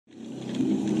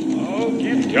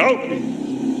Okie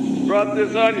dokie. Brought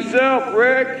this on yourself,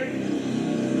 Rick.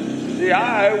 See,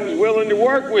 I was willing to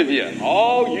work with you.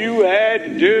 All you had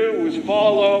to do was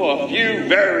follow a few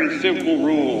very simple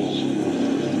rules.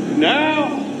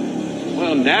 Now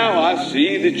I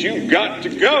see that you've got to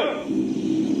go.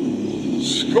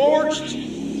 Scorched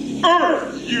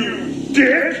earth, you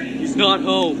dick! He's not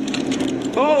home.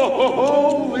 Oh,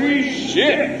 holy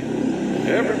shit!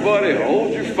 Everybody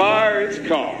hold your fire, it's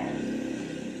calm.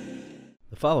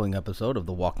 The following episode of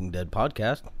the Walking Dead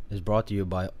podcast is brought to you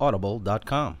by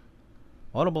Audible.com.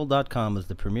 Audible.com is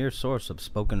the premier source of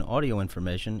spoken audio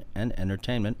information and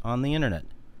entertainment on the internet.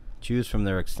 Choose from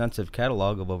their extensive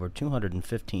catalog of over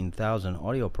 215,000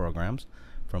 audio programs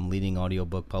from leading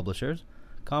audiobook publishers,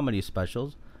 comedy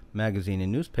specials, magazine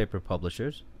and newspaper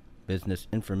publishers, business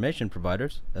information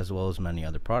providers, as well as many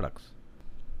other products.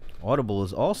 Audible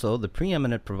is also the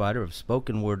preeminent provider of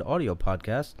spoken word audio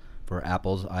podcasts for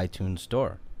Apple's iTunes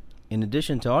Store. In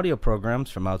addition to audio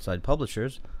programs from outside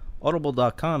publishers,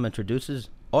 Audible.com introduces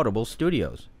Audible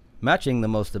Studios, matching the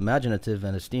most imaginative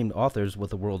and esteemed authors with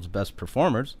the world's best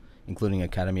performers, including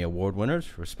Academy Award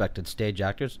winners, respected stage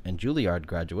actors, and Juilliard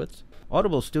graduates.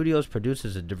 Audible Studios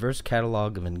produces a diverse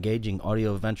catalog of engaging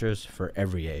audio adventures for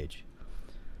every age.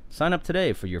 Sign up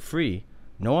today for your free,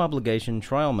 no-obligation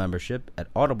trial membership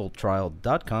at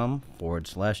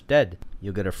audibletrial.com/dead.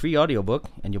 You'll get a free audiobook,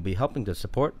 and you'll be helping to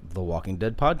support The Walking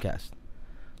Dead podcast.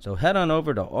 So head on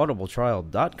over to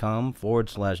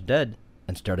audibletrial.com/dead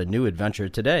and start a new adventure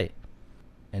today.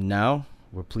 And now,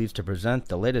 we're pleased to present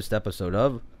the latest episode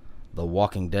of The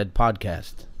Walking Dead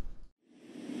podcast.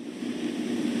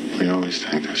 We always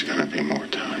think there's going to be more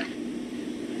time.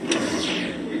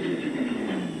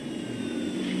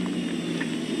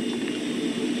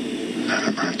 Then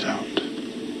it runs out.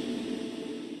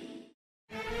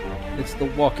 It's The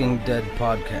Walking Dead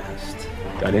podcast.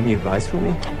 Got any advice for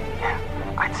me?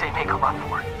 I'd say make a run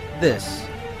for it. This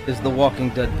is The Walking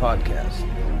Dead podcast,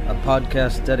 a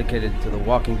podcast dedicated to The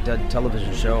Walking Dead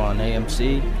television show on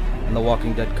AMC and The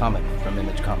Walking Dead comic from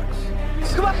Image Comics.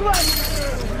 Come on!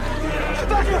 Get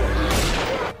back here!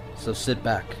 So sit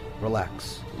back,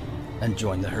 relax, and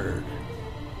join the herd.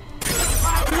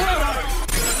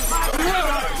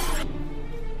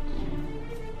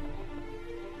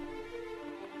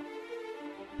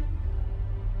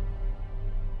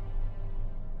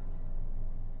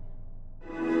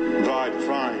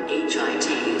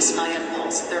 HIT, Scion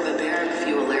Pulse Thermobaric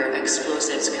Fuel Air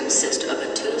Explosives consist of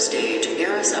a two-stage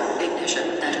aerosol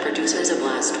ignition that produces a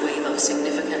blast wave of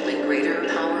significantly greater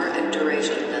power and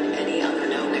duration than any other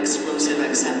known explosive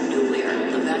except nuclear.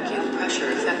 The vacuum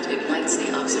pressure effect ignites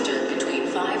the oxygen between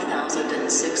 5,000 and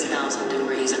 6,000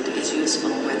 degrees and is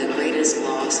useful where the greatest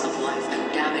loss of life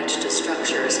and damage to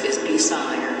structures is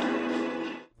desired.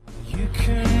 You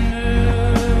can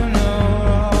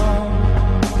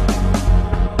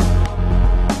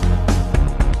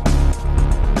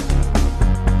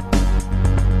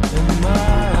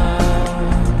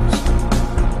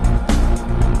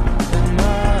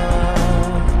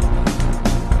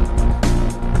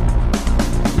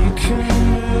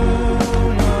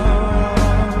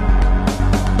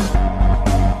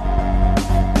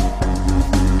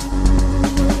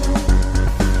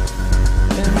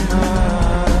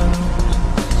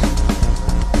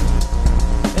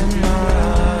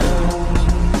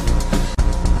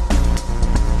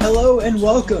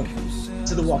welcome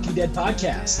to the Walking Dead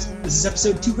podcast. This is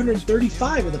episode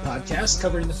 235 of the podcast,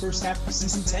 covering the first half of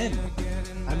season 10.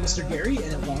 I'm Mr. Gary,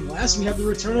 and at long last, we have the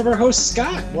return of our host,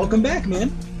 Scott. Welcome back, man.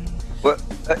 What?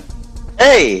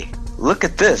 Hey, look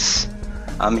at this.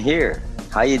 I'm here.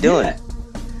 How you doing? Yeah.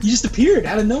 You just appeared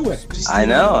out of nowhere. I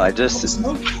know. I just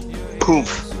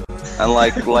poof. And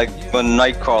like when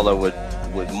Nightcrawler would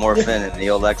morph in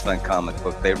the old X-Men comic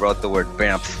book, they wrote the word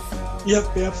BAMF. Yep.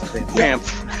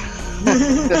 BAMF.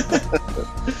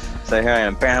 So here I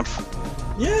am, BAMF.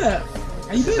 Yeah.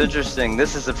 How you been? It's interesting.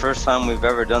 This is the first time we've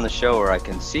ever done the show where I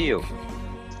can see you.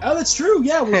 Oh, that's true.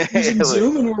 Yeah, we're using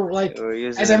Zoom, and we're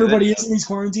as everybody is in these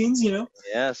quarantines, you know.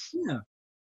 Yes. Yeah.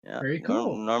 Very cool.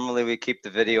 cool. Normally we keep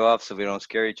the video off so we don't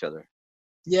scare each other.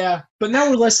 Yeah, but now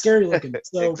we're less scary looking.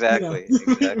 So, exactly.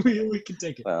 we can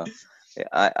take it. Well,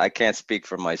 yeah, I can't speak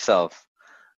for myself.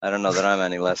 I don't know that I'm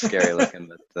any less scary looking,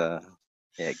 but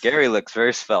yeah, Gary looks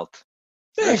very svelte.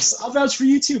 Thanks. I'll vouch for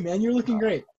you too, man. You're looking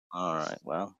great. All right.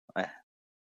 Well, I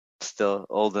still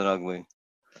old and ugly.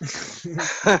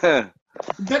 But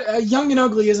young and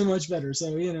ugly isn't much better. So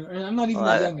I'm not even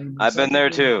that young anymore. I've been there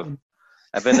too.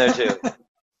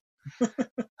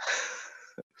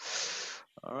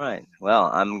 All right.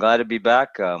 Well, I'm glad to be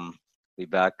back.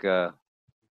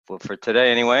 for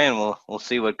today anyway, and we'll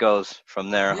see what goes from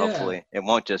there. Yeah. Hopefully, it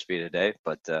won't just be today,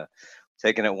 but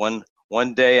taking it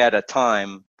one day at a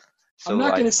time. So I'm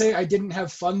not going to say I didn't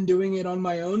have fun doing it on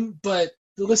my own, but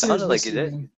the listeners like you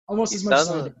listened did. almost You as much as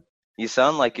I sound- did. You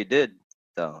sound like you did,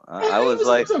 though. Yeah, I was it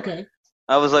like, was okay.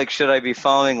 I was like, should I be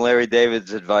following Larry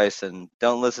David's advice and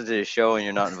don't listen to the show and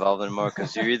you're not involved anymore?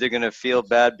 Because you're either gonna feel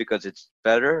bad because it's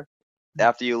better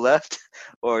after you left,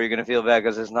 or you're gonna feel bad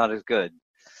because it's not as good.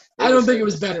 I don't think it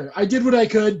was better. I did what I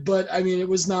could, but I mean, it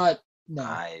was not. No,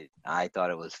 I thought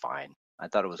it was fine. I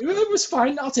thought it was. it Good. was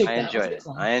fine. I'll take I that. enjoyed I'll it. take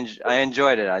fine. I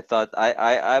enjoyed it. I thought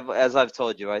I've as I've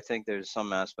told you, I think there's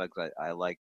some aspects I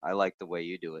like the way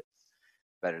you do it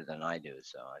better than I do.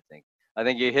 So I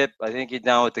think you're hip. I think you're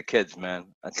down with the kids, man.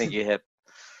 I think you're hip.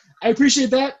 I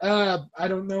appreciate that. I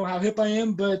don't know how hip I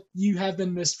am, but you have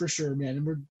been missed for sure, man. And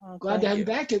we're glad to have you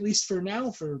back, at least for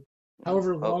now, for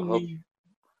however long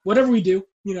whatever we do,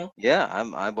 you know. Yeah,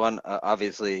 I want.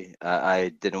 Obviously,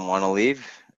 I didn't want to leave,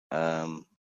 and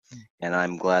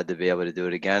I'm glad to be able to do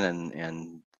it again.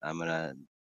 And I'm gonna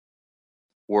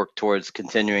work towards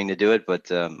continuing to do it,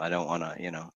 but I don't want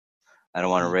to, I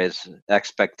don't want to raise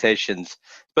expectations,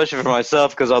 especially for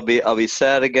myself, because I'll be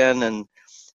sad again.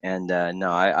 And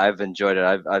no, I've enjoyed it.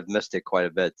 I've missed it quite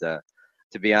a bit.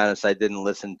 To be honest, I didn't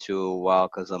listen to a while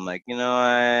because I'm like,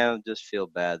 I just feel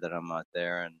bad that I'm not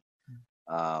there. And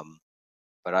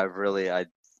but I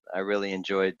really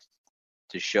enjoyed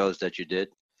the shows that you did,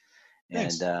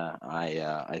 Thanks. and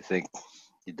I think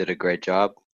you did a great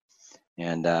job.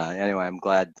 And anyway, I'm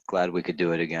glad we could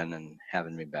do it again and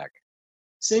having me back.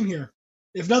 Same here.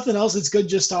 If nothing else, it's good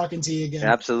just talking to you again.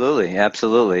 Absolutely.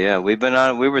 Yeah, we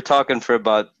were talking for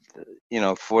about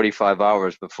 45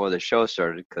 hours before the show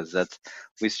started, because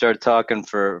we started talking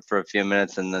for a few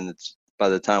minutes, and then it's by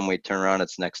the time we turn around,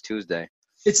 it's next Tuesday.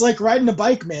 It's like riding a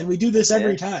bike, man. We do this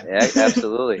every time. Yeah,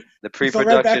 absolutely. The pre-production.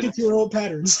 Fell right back into your old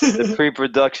patterns. The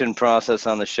pre-production process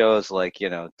on the show is like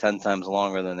 10 times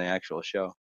longer than the actual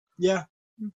show. Yeah,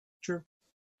 true.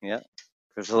 Yeah.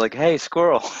 Because they're like, hey,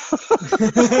 squirrel.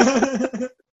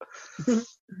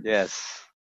 Yes.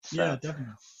 So, yeah,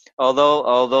 definitely.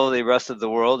 Although the rest of the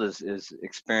world is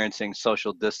experiencing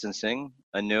social distancing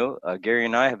anew, Gary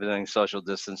and I have been doing social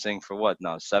distancing for what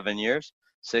now? 7 years?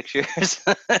 6 years?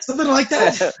 Something like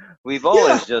that. We've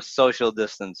always just social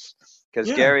distance.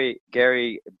 Because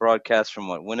Gary broadcasts from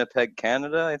what? Winnipeg,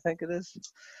 Canada, I think it is?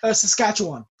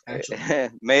 Saskatchewan. Actually.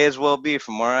 May as well be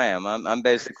from where I am. I'm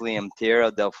basically in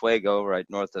Tierra del Fuego, right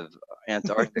north of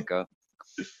Antarctica.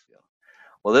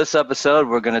 Well, this episode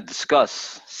we're going to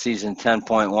discuss season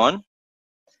 10.1,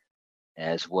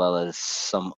 as well as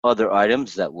some other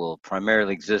items that will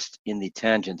primarily exist in the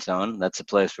Tangent Zone. That's a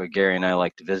place where Gary and I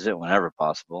like to visit whenever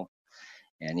possible,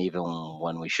 and even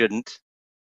when we shouldn't.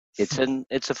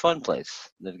 It's a fun place.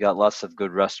 They've got lots of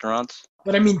good restaurants.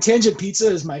 But I mean, Tangent Pizza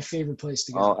is my favorite place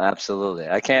to go. Oh, absolutely.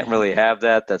 I can't really have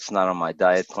that. That's not on my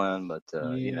diet plan, but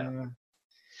there's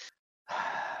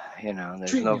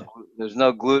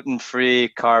no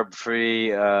gluten-free, carb-free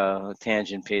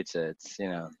Tangent Pizza. It's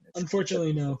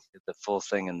unfortunately no. Get the full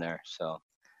thing in there. So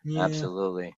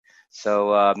absolutely.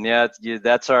 So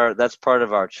that's part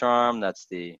of our charm. That's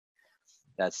the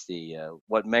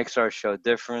what makes our show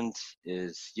different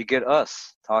is you get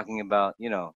us talking about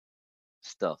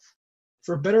stuff.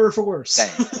 For better or for worse.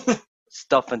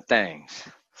 Stuff and things.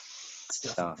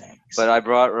 But I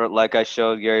brought, like I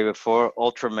showed Gary before,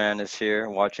 Ultraman is here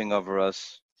watching over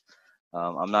us.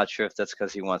 I'm not sure if that's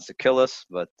because he wants to kill us,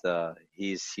 but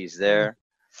he's there.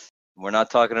 We're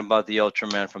not talking about the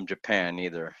Ultraman from Japan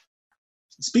either.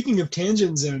 Speaking of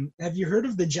Tangent Zone, have you heard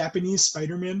of the Japanese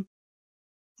Spider-Man?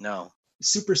 No.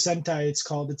 Super Sentai, it's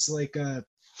called. It's like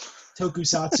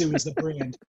Tokusatsu is the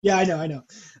brand. Yeah, I know.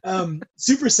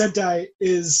 Super Sentai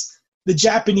is the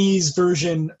Japanese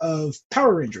version of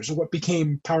Power Rangers, or what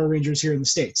became Power Rangers here in the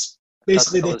States.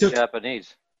 Basically, they took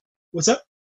Japanese. What's up?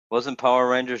 Wasn't Power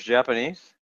Rangers Japanese?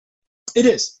 It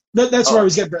is. That's where I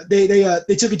was getting.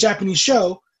 They took a Japanese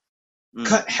show,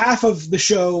 cut half of the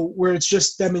show where it's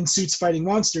just them in suits fighting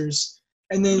monsters,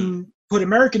 and then put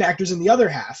American actors in the other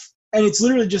half. And it's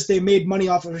literally just they made money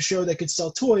off of a show that could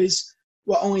sell toys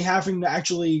while only having to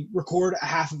actually record a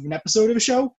half of an episode of a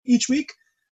show each week.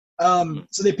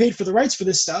 So they paid for the rights for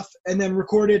this stuff and then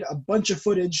recorded a bunch of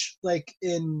footage like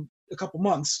in a couple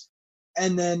months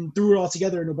and then threw it all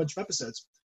together in a bunch of episodes.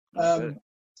 But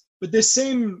this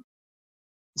same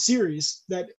series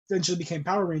that eventually became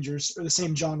Power Rangers, or the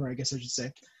same genre, I guess I should say,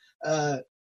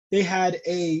 they had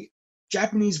a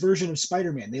Japanese version of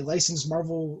Spider-Man. They licensed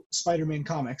Marvel Spider-Man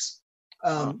comics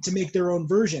to make their own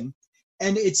version.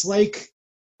 And it's like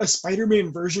a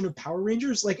Spider-Man version of Power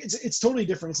Rangers. Like it's totally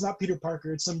different. It's not Peter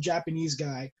Parker. It's some Japanese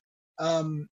guy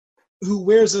who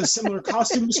wears a similar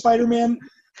costume to Spider-Man,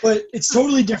 but it's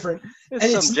totally different.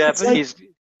 It's some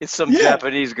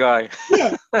Japanese guy.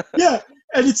 Yeah,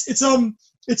 and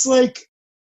it's like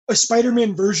a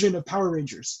Spider-Man version of Power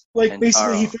Rangers. Like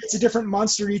basically, he fights a different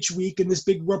monster each week in this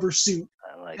big rubber suit,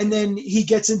 then he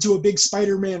gets into a big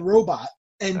Spider-Man robot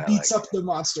and beats up the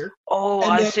monster. Oh,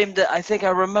 I think I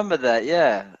remember that.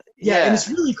 Yeah, and it's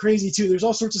really crazy too. There's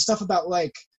all sorts of stuff about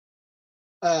like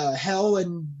hell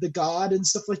and the god and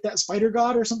stuff like that, Spider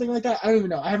God or something like that. I don't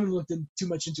even know. I haven't looked too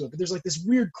much into it, but there's like this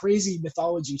weird, crazy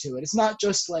mythology to it. It's not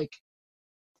just like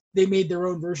they made their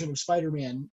own version of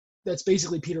Spider-Man that's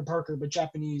basically Peter Parker but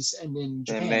Japanese and in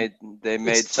Japan. They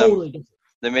made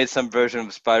some version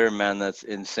of Spider-Man that's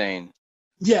insane.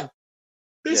 Yeah.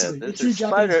 Basically, in true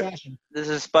Japanese fashion. This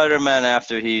is Spider-Man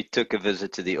after he took a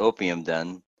visit to the opium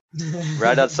den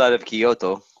right outside of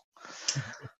Kyoto.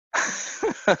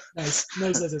 Nice.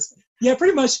 Yeah,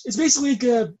 pretty much. It's basically like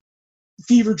a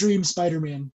Fever Dream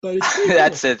Spider-Man, but it's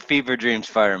that's it. Fever Dream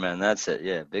Spider-Man. That's it.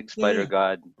 Yeah, big Spider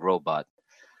God robot.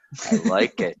 I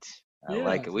like it. I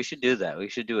like it. We should do that. We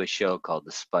should do a show called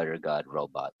the Spider God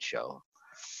Robot Show.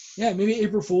 Yeah, maybe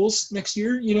April Fool's next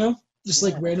year. You know, just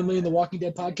like randomly in the Walking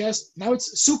Dead podcast. Now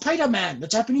it's Spider-Man, the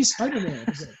Japanese Spider-Man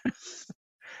episode.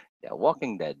 Yeah,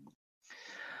 Walking Dead.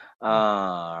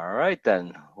 All right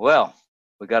then. Well,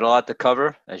 we got a lot to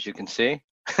cover, as you can see.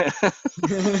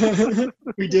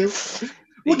 We do.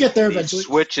 We'll get there eventually. The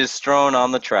switch is thrown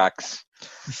on the tracks.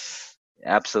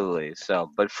 Absolutely. So,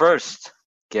 but first,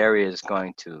 Gary is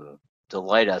going to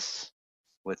delight us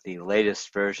with the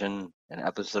latest version and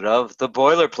episode of The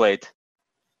Boilerplate.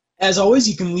 As always,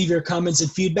 you can leave your comments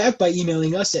and feedback by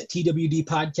emailing us at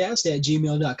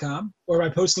twdpodcast@gmail.com or by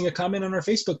posting a comment on our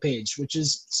Facebook page, which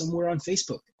is somewhere on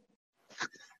Facebook.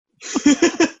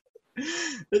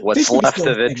 What's left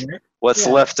of it? Thing, right? What's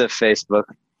left of Facebook?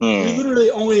 We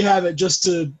literally only have it just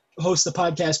to host the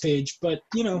podcast page, but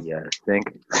you know. Yeah, I think.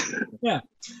 Yeah.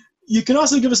 You can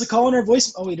also give us a call on our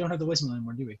voice. Oh, we don't have the voicemail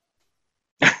anymore, do we?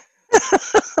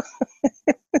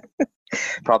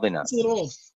 Probably not. It's a little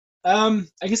old. I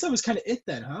guess that was kind of it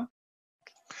then, huh?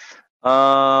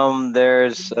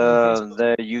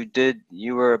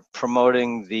 You were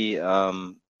promoting the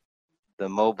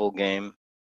mobile game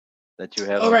that you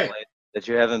haven't played. That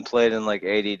you haven't played in like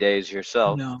 80 days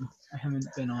yourself. No, I haven't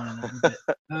been on in a little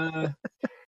bit.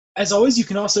 As always, you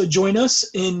can also join us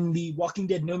in the Walking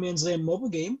Dead No Man's Land mobile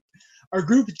game, our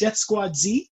group Death Squad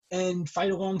Z, and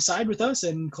fight alongside with us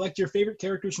and collect your favorite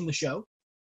characters from the show.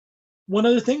 One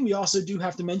other thing we also do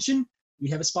have to mention, we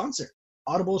have a sponsor,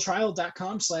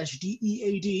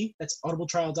 audibletrial.com/DEAD. That's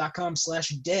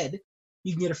audibletrial.com/dead.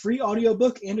 You can get a free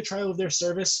audiobook and a trial of their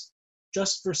service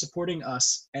just for supporting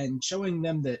us and showing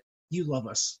them that you love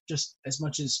us just as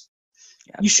much as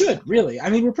you should, really. I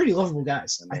mean, we're pretty lovable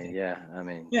guys. Yeah,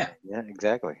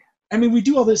 exactly. I mean, we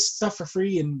do all this stuff for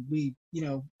free, and we, you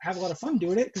know, have a lot of fun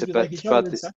doing it because we like each other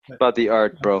and stuff. It's about the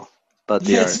art, bro. Art.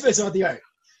 It's about the art.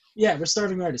 Yeah, we're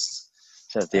starving artists.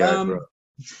 It's about the art, bro.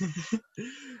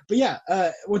 But yeah,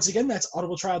 once again, that's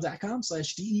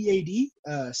audibletrial.com/DEAD.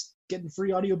 Get a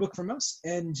free audiobook from us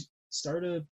and start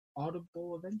a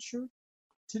Audible adventure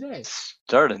today.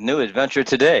 Start a new adventure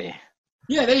today.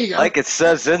 Yeah, there you go. Like it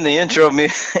says in the intro,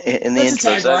 Yes.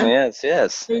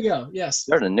 There you go. Yes.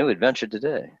 Start a new adventure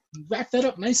today. Wrap that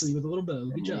up nicely with a little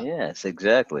bow. Good job. Yes,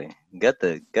 exactly. Got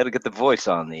to get the voice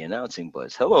on, the announcing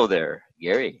voice. Hello there,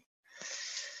 Gary.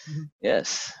 Mm-hmm.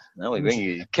 Yes. Now we bring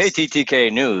you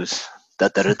KTTK News.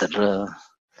 Da-da-da-da-da.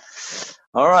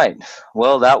 All right.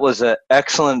 Well, that was an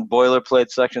excellent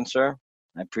boilerplate section, sir.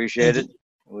 I appreciate it.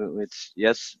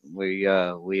 We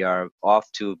are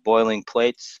off to boiling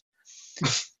plates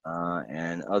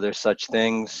and other such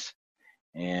things,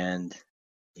 and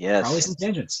yes, probably some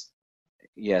tangents.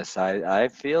 Yes, I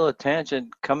feel a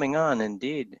tangent coming on,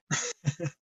 indeed,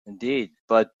 indeed.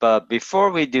 But before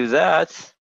we do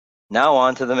that, now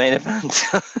on to the main event.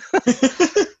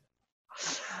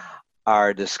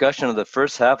 Our discussion of the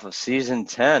first half of season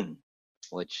 10,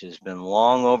 which has been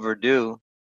long overdue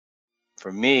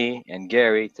for me and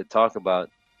Gary to talk about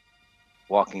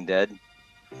Walking Dead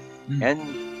and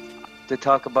to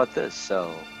talk about this.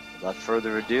 So, without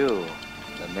further ado,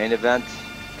 the main event.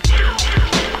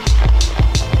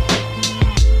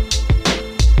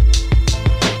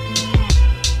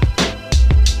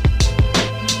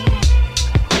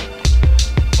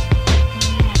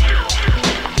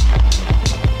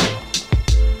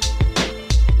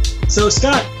 So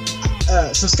Scott,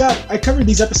 I covered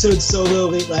these episodes solo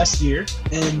late last year,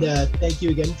 and thank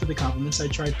you again for the compliments. I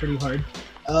tried pretty hard.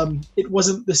 It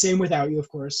wasn't the same without you, of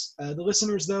course. The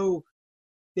listeners, though,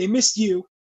 they missed you,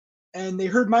 and they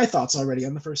heard my thoughts already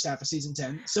on the first half of season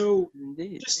 10. So,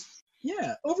 Indeed.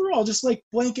 overall, just like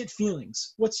blanket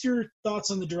feelings. What's your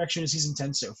thoughts on the direction of season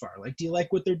 10 so far? Like, do you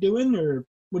like what they're doing, or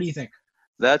what do you think?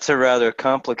 That's a rather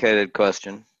complicated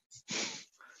question,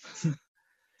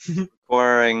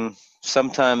 requiring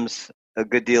sometimes a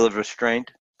good deal of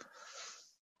restraint.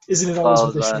 Isn't it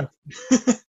always with Well, the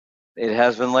show? It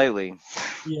has been lately.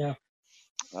 Yeah.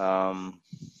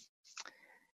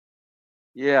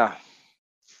 Yeah,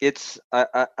 it's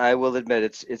I will admit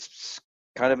it's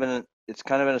kind of been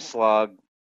a slog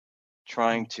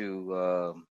trying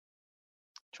to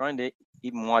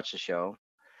even watch the show.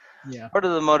 Yeah. Part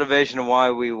of the motivation of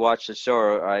why we watch the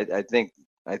show, I think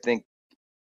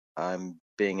I'm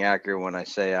being accurate when I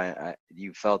say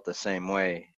you felt the same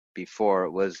way before.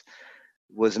 It was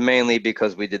mainly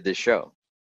because we did this show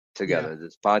together,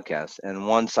 this podcast, and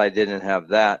once I didn't have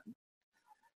that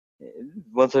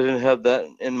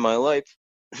in my life,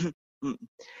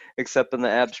 except in the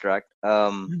abstract,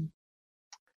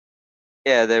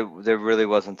 yeah, there really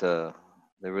wasn't a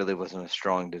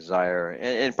strong desire,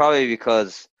 and probably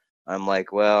because I'm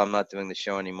like, well, I'm not doing the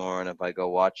show anymore, and if I go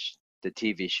watch the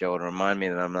TV show, it'll remind me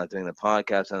that I'm not doing the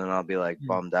podcast, and then I'll be like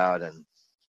bummed out.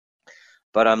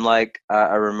 But I'm like,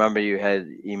 I remember you had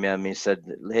emailed me, said,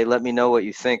 hey, let me know what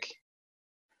you think.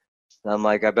 And I'm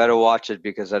like, I better watch it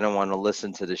because I don't want to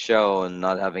listen to the show and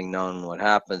not having known what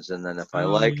happens. And then if I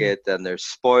like it, then there's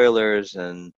spoilers,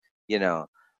 and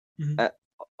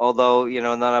although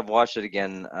now that I've watched it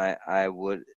again, I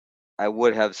would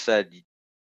have said,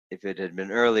 if it had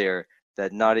been earlier,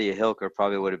 that Nadia Hilker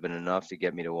probably would have been enough to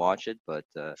get me to watch it, but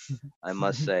I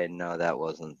must say, no, that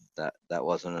wasn't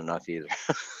enough either.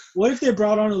 What if they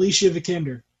brought on Alicia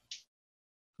Vikander?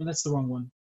 Well, that's the wrong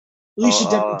one. Alicia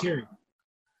Debicki.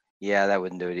 Yeah, that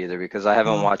wouldn't do it either, because I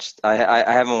haven't watched I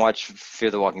haven't watched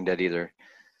Fear the Walking Dead either.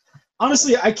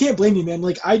 Honestly, I can't blame you, man.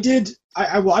 Like,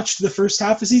 I watched the first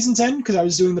half of season 10 because I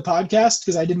was doing the podcast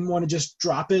because I didn't want to just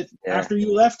drop it after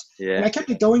you left. Yeah. And I kept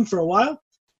it going for a while.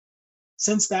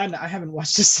 Since then, I haven't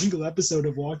watched a single episode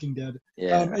of Walking Dead.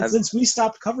 Yeah. And since we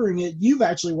stopped covering it, you've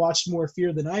actually watched more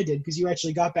Fear than I did because you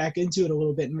actually got back into it a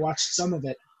little bit and watched some of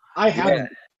it. I haven't.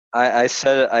 I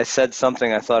said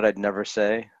something I thought I'd never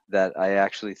say, that I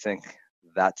actually think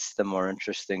that's the more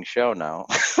interesting show now.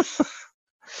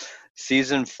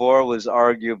 Season 4 was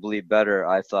arguably better,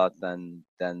 I thought, than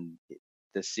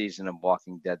the season of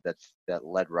Walking Dead that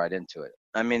led right into it.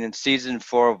 I mean, in season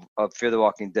 4 of Fear the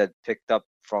Walking Dead picked up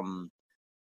from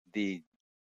the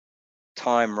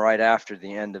time right after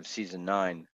the end of season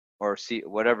 9, or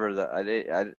whatever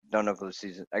I don't know if it was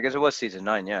season. I guess it was season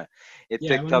 9. Yeah,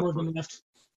 picked up.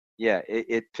 Yeah,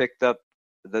 it picked up.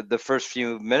 The first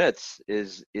few minutes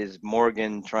is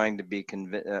Morgan trying to be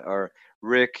or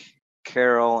Rick,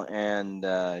 Carol, and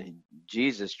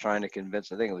Jesus trying to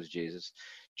convince. I think it was Jesus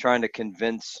trying to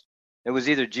convince. It was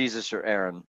either Jesus or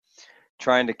Aaron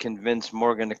trying to convince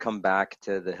Morgan to come back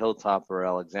to the hilltop or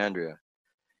Alexandria.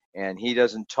 And he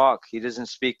doesn't talk. He doesn't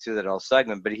speak through that whole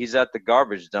segment, but he's at the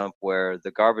garbage dump where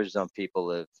the garbage dump people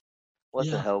live. What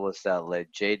the hell was that?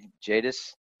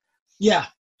 Jadis? Yeah.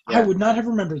 I would not have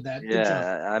remembered that. Good job.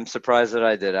 I'm surprised that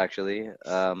I did, actually.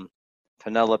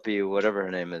 Penelope, whatever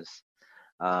her name is.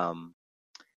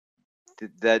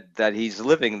 That he's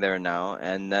living there now,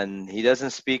 and then he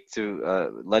doesn't speak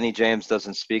to Lenny James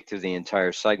doesn't speak through the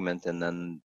entire segment, and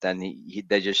then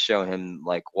they just show him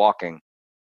like walking,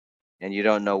 and you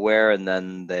don't know where, and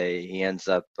then he ends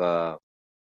up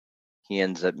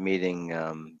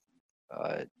meeting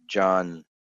John.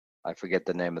 I forget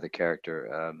the name of the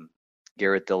character.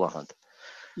 Garrett Dillahunt.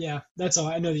 Yeah, that's all.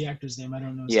 I know the actor's name. I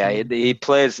don't know. Yeah, he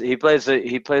plays a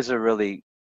really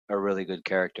good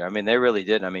character. I mean, they really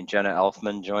did. I mean, Jenna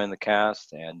Elfman joined the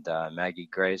cast, and Maggie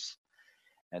Grace,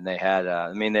 and they had.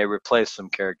 They replaced some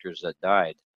characters that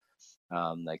died.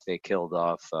 Like they killed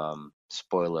off.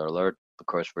 Spoiler alert! Of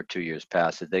course, we're 2 years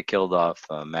past it. They killed off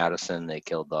Madison. They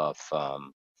killed off.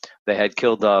 They had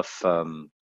killed off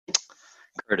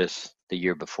Curtis the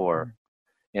year before,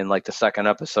 in like the second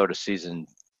episode of season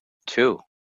 2.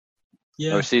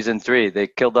 Yeah. Or season 3. They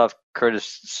killed off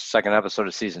Curtis second episode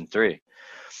of season 3.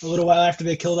 A little while after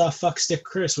they killed off Fuckstick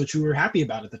Chris, which we were happy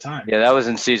about at the time. Yeah, that was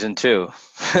in season 2.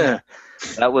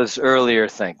 That was earlier,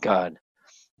 thank God.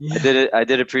 Yeah. I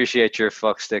did appreciate your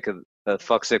Fuckstick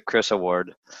Chris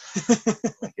award.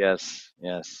 Yes.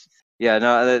 Yeah,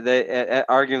 no, they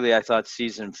arguably I thought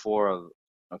season 4 of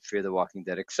Fear the Walking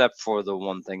Dead, except for the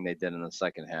one thing they did in the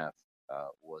second half,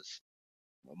 was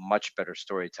a much better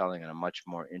storytelling and a much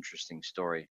more interesting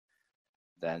story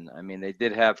than, they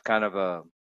did have kind of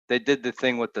they did the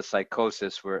thing with the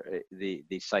psychosis where the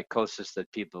psychosis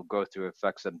that people go through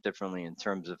affects them differently in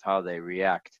terms of how they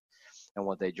react and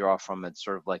what they draw from it.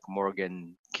 Sort of like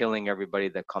Morgan killing everybody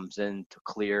that comes in to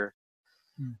clear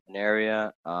an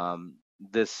area.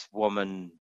 This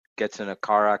woman gets in a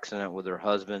car accident with her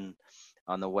husband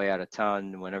on the way out of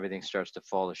town when everything starts to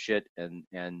fall to shit, and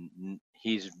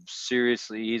he's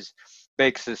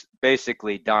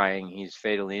basically dying. He's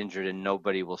fatally injured, and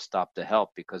nobody will stop to help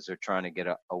because they're trying to get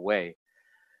away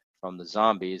from the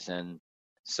zombies. And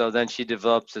so then she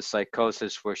develops a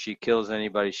psychosis where she kills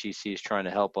anybody she sees trying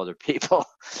to help other people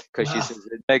because she says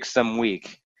it makes them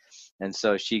weak. And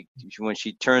so when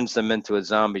she turns them into a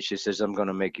zombie, she says, "I'm going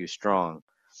to make you strong."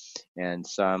 And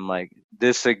so I'm like,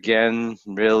 this again,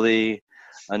 really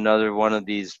another one of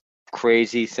these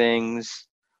crazy things.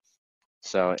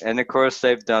 So, and of course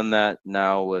they've done that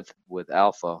now with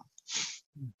Alpha.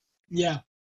 Yeah.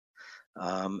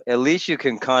 At least you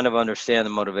can kind of understand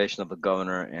the motivation of the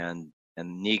governor, and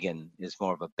Negan is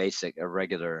more of a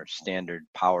regular standard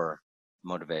power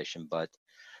motivation. But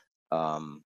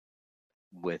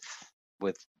with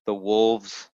the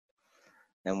wolves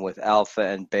and with Alpha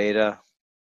and Beta,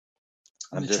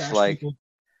 I'm just like people.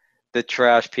 The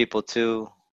trash people too.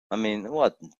 I mean,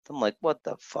 I'm like, what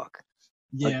the fuck?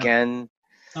 Yeah, again.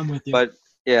 I'm with you. But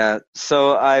yeah,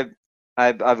 so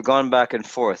I've gone back and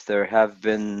forth. There have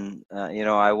been,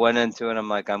 I went into it. I'm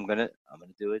like, I'm gonna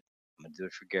do it. I'm gonna do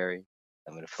it for Gary.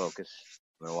 I'm gonna focus.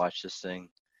 I'm gonna watch this thing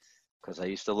because I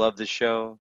used to love the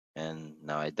show, and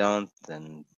now I don't.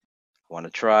 And I want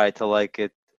to try to like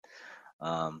it.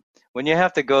 When you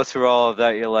have to go through all of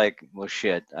that, you're like, well,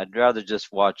 shit, I'd rather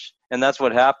just watch. And that's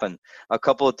what happened. A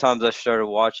couple of times I started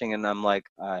watching, and I'm like,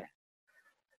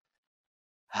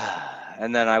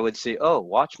 and then I would see, oh,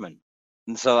 Watchmen.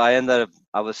 And so I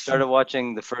started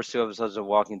watching the first 2 episodes of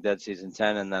Walking Dead season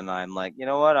 10, and then I'm like, you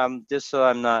know what? So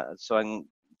I can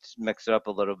mix it up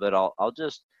a little bit. I'll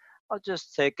just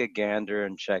take a gander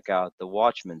and check out the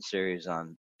Watchmen series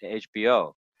on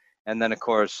HBO. And then of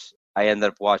course I ended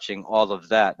up watching all of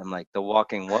that. I'm like, The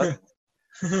Walking what?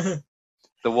 The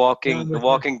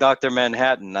Walking Dr.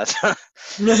 Manhattan. That's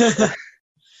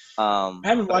I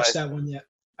haven't watched that one yet.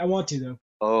 I want to though.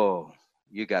 Oh,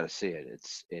 you got to see it.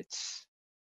 It's.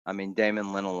 I mean, Damon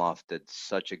Lindelof did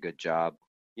such a good job.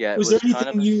 Yeah. Was there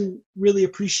anything you really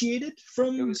appreciated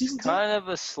from season 2? Kind of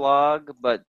a slog,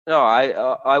 but no,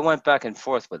 I went back and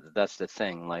forth with it. That's the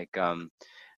thing. Like,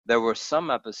 there were some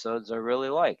episodes I really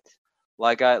liked.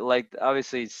 Like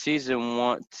obviously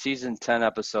season 10,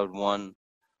 episode 1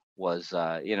 was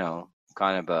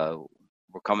kind of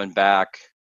we're coming back,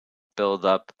 build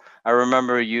up. I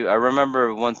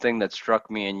remember one thing that struck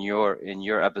me in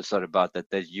your episode about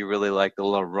that you really liked the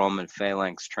little Roman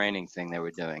phalanx training thing they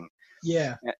were doing.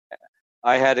 Yeah.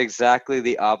 I had exactly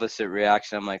the opposite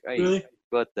reaction. I'm like, hey, really?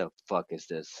 What the fuck is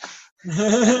this?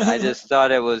 I just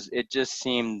thought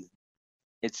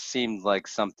it seemed like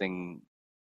something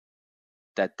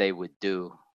that they would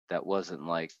do that wasn't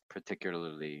like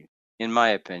particularly, in my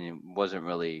opinion, wasn't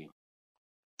really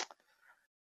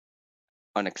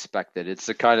unexpected. It's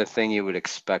the kind of thing you would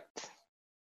expect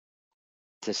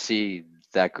to see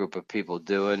that group of people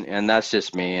doing, and that's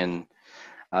just me. And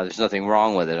there's nothing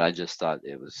wrong with it. I just thought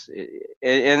it was.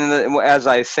 As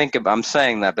I think about, I'm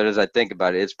saying that, but as I think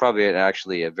about it, it's probably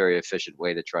actually a very efficient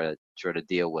way to try to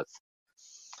deal with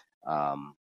a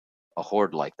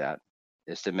horde like that,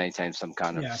 is to maintain some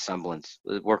kind of semblance.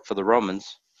 It worked for the Romans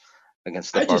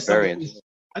against the barbarians.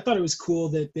 I thought it was cool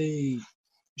that they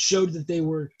showed that they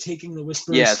were taking the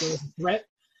Whisperers still as a threat.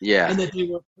 Yeah. And that they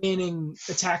were planning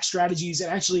attack strategies,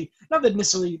 and actually, not that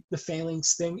necessarily the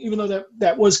phalanx thing, even though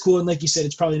that was cool, and like you said,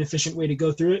 it's probably an efficient way to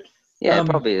go through it. Yeah, it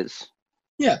probably is.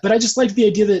 Yeah, but I just liked the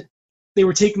idea that they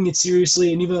were taking it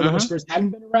seriously, and even though the Whisperers hadn't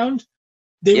been around,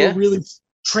 they were really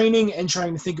training and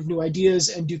trying to think of new ideas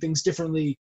and do things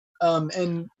differently,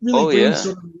 and really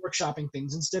brainstorming and workshopping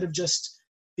things instead of just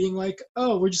being like,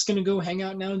 oh, we're just going to go hang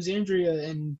out in Alexandria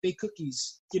and bake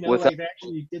cookies. They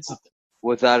actually did something.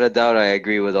 Without a doubt, I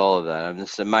agree with all of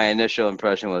that. My initial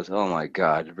impression was, oh my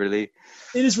God, really?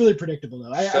 It is really predictable,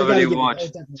 though.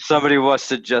 Somebody wants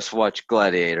to just watch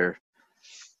Gladiator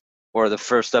or the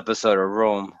first episode of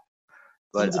Rome.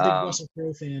 But a big Russell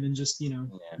Crowe fan and just,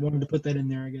 wanted to put that in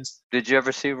there, I guess. Did you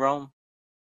ever see Rome?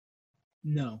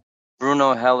 No.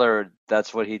 Bruno Heller,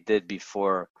 that's what he did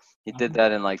before. He did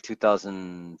that in like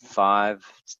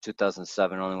 2005,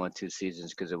 2007, only went 2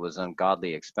 seasons because it was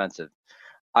ungodly expensive.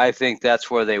 I think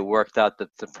that's where they worked out the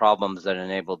problems that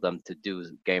enabled them to do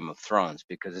Game of Thrones,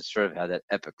 because it sort of had that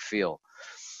epic feel.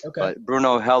 Okay. But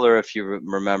Bruno Heller, if you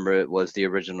remember, it was the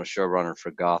original showrunner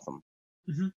for Gotham.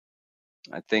 Mm-hmm.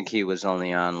 I think he was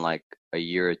only on like a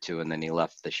year or two, and then he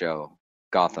left the show,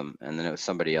 Gotham, and then it was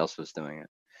somebody else was doing it.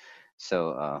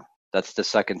 So that's the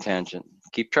second tangent.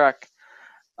 Keep track.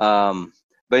 But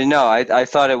no, I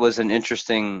thought it was an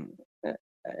interesting.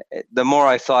 The more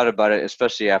I thought about it,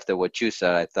 especially after what you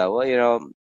said, I thought, well,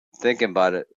 thinking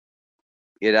about it,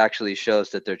 it actually shows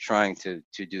that they're trying to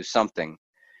do something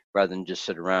rather than just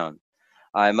sit around.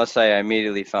 I must say, I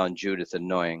immediately found Judith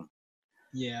annoying.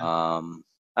 Yeah.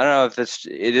 I don't know if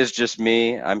it is just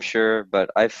me, I'm sure, but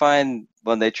I find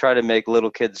when they try to make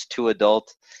little kids too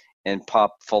adult and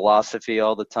pop philosophy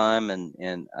all the time,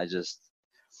 and I just,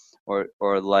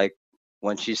 or like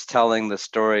when she's telling the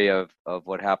story of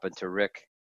what happened to Rick,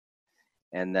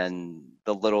 and then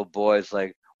the little boy's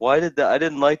like, why did I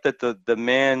didn't like that the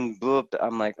man blew up.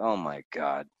 I'm like, oh my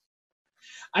God.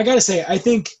 I gotta say, I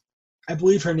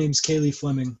believe her name's Kaylee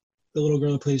Fleming, the little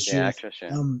girl who plays Yeah, Judith. actress,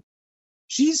 yeah.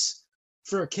 She's,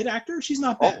 for a kid actor, she's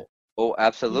not bad. Oh,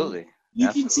 absolutely. You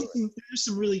can see there's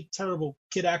some really terrible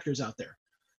kid actors out there.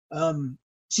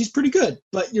 She's pretty good,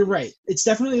 but you're right. It's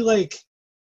definitely like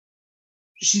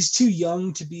she's too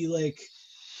young to be like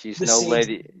She's the no sage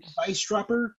lady. vice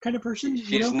dropper kind of person.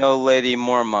 She's no Lady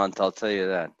Mormont, I'll tell you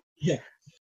that. Yeah.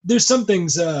 There's some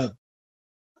things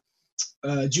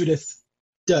Judith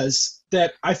does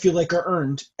that I feel like are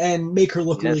earned and make her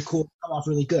look really cool, come off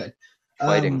really good.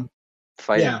 Fighting.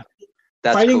 Yeah.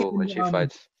 That's Fighting cool when she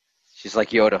fights. She's like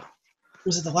Yoda.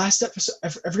 Was it the last episode? I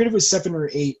forget if it was 7 or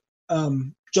 8.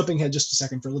 Jumping ahead just a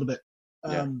second for a little bit.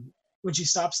 When she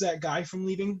stops that guy from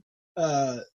leaving,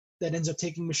 that ends up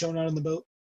taking Michonne out on the boat.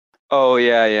 Oh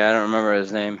yeah. I don't remember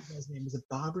his name. His name is it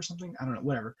Bob or something? I don't know.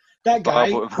 Whatever. That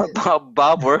guy.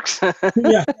 Bob works.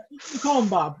 Yeah, we call him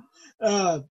Bob.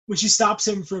 When she stops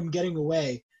him from getting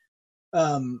away,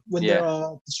 when they're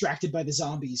all distracted by the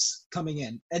zombies coming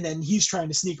in, and then he's trying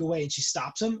to sneak away, and she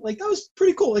stops him. Like, that was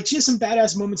pretty cool. Like, she has some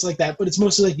badass moments like that, but it's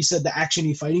mostly, like you said, the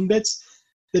action-y fighting bits.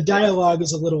 The dialogue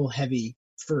is a little heavy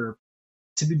to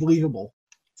be believable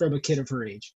from a kid of her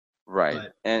age. Right.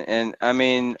 But, and I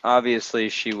mean, obviously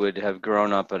she would have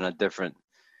grown up in a different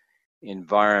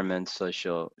environment, so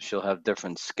she'll have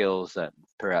different skills that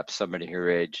perhaps somebody her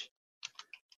age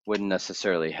wouldn't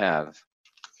necessarily have.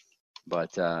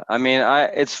 But I mean,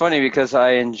 it's funny because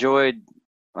I enjoyed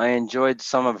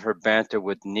some of her banter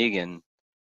with Negan.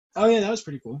 Oh yeah, that was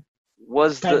pretty cool.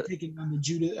 Was kind of taking on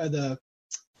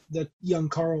the young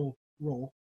Carl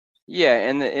role. Yeah,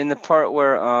 in the part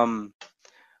where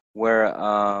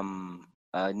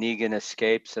Negan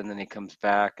escapes and then he comes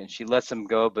back and she lets him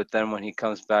go, but then when he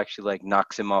comes back, she like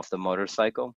knocks him off the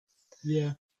motorcycle.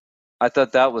 Yeah. I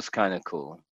thought that was kind of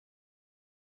cool.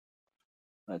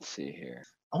 Let's see here.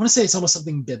 I want to say it's almost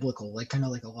something biblical, like kind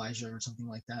of like Elijah or something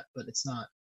like that, but it's not.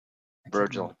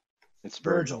 Virgil. It's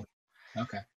Virgil.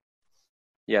 Okay.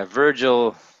 Yeah,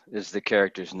 Virgil is the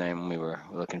character's name we were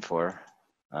looking for.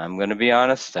 I'm going to be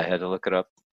honest, I had to look it up.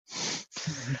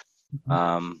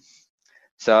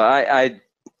 So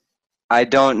I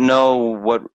don't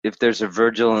know if there's a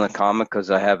Virgil in the comic because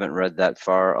I haven't read that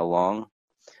far along.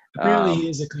 Apparently he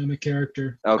is a comic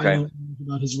character. Okay. I don't know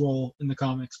about his role in the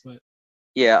comics, but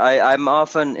yeah, I'm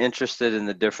often interested in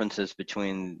the differences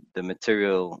between the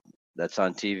material that's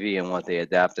on TV and what they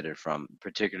adapted it from,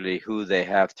 particularly who they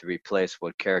have to replace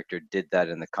what character did that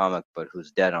in the comic but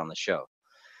who's dead on the show.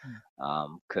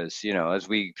 Because, as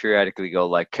we periodically go,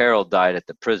 like Carol died at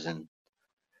the prison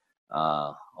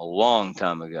a long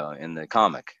time ago in the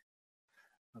comic.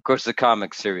 Of course, the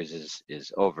comic series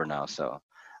is over now, so.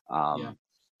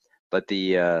 But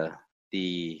the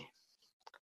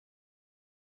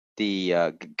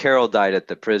Carol died at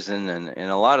the prison, and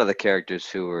a lot of the characters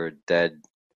who were dead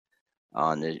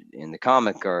in the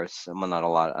comic are, well, not a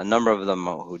lot, a number of them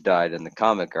who died in the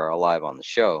comic are alive on the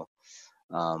show.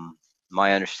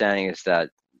 My understanding is that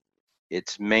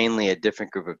it's mainly a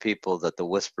different group of people that the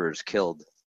Whisperers killed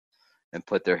and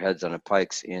put their heads on the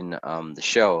pikes in the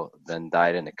show than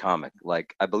died in the comic.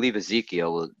 Like, I believe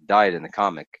Ezekiel died in the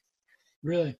comic.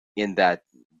 Really? In that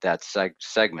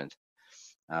segment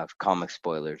of comic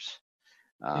spoilers.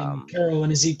 And Carol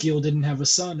and Ezekiel didn't have a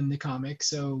son in the comic,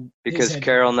 so because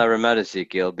Carol never met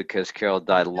Ezekiel, because Carol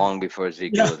died long before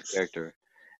Ezekiel was a character.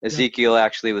 Ezekiel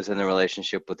actually was in a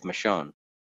relationship with Michonne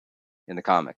in the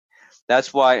comic.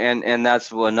 That's why, and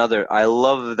that's another. I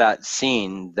love that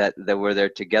scene that where they're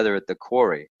together at the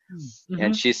quarry,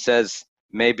 and she says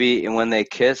maybe when they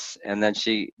kiss, and then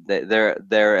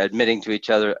they're admitting to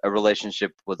each other a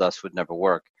relationship with us would never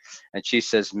work, and she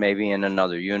says maybe in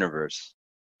another universe.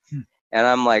 And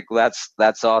I'm like,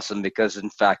 that's awesome, because in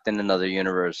fact in another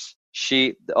universe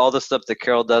all the stuff that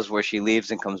Carol does where she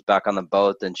leaves and comes back on the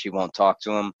boat and she won't talk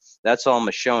to him, that's all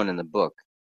Michonne in the book.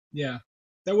 Yeah,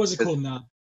 that was a cool nod.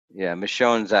 Yeah,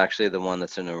 Michonne's actually the one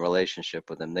that's in a relationship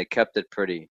with him. They kept it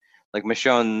pretty, like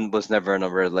Michonne was never in a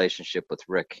relationship with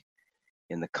Rick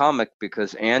in the comic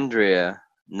because Andrea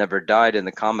never died in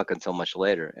the comic until much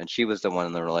later, and she was the one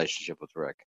in the relationship with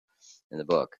Rick in the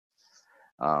book.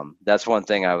 That's one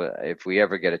thing if we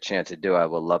ever get a chance to do, I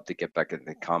would love to get back into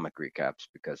the comic recaps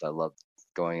because I love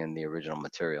going in the original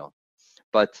material.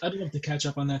 But I'd love to catch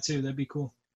up on that too. That'd be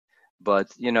cool.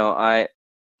 But let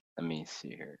me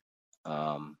see here.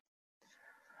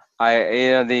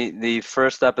 The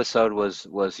first episode was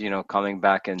coming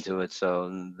back into it,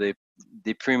 so the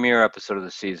premiere episode of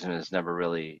the season is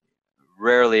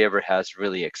rarely ever has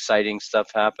really exciting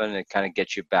stuff happen. It kind of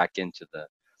gets you back into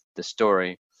the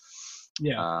story.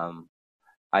 Yeah.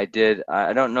 I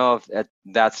don't know if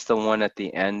that's the one at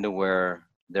the end where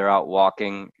they're out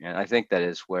walking, and I think that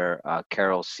is where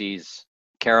Carol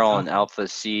and Alpha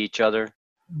see each other.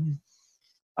 Mm-hmm.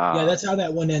 Yeah, that's how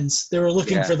that one ends. They were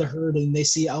looking for the herd, and they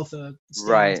see Alpha.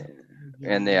 Right,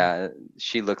 and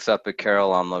she looks up at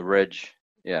Carol on the ridge.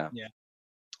 Yeah. Yeah.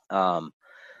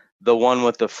 The one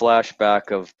with the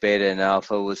flashback of Beta and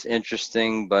Alpha was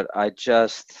interesting, but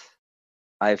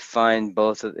I find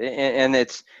both of, and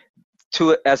it's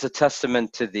as a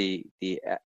testament to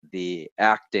the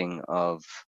acting of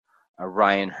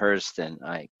Ryan Hurston.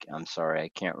 I'm sorry, I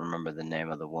can't remember the name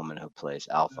of the woman who plays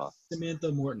Alpha.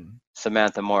 Samantha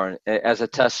Morton. As a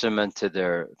testament to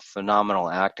their phenomenal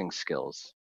acting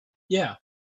skills. Yeah,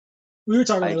 we were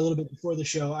talking about it a little bit before the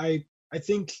show. I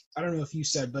think, I don't know if you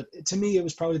said, but to me it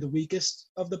was probably the weakest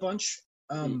of the bunch.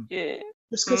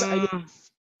 Just because I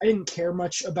didn't care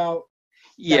much about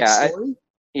that story.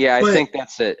 I think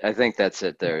that's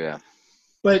it there. Yeah.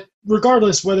 But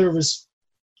regardless, whether it was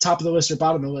top of the list or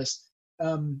bottom of the list,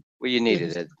 you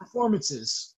needed it.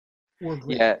 Performances were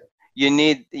great. Yeah, you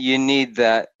need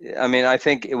that. I mean, I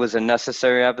think it was a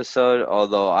necessary episode,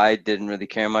 although I didn't really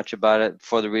care much about it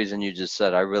for the reason you just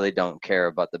said. I really don't care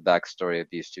about the backstory of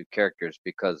these two characters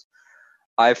because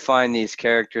I find these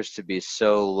characters to be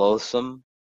so loathsome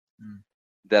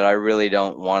that I really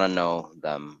don't want to know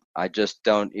them. I just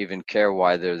don't even care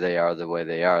why they are the way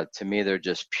they are. To me, they're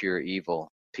just pure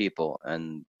evil people,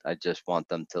 and I just want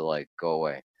them to go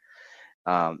away.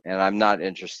 And I'm not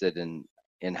interested in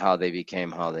how they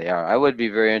became how they are. I would be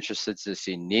very interested to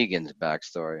see Negan's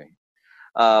backstory.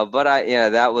 But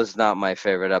that was not my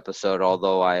favorite episode,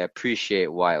 although I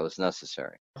appreciate why it was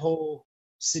necessary. The whole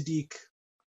Siddiq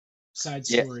side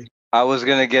story. I was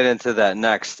going to get into that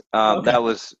next. Okay. That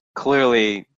was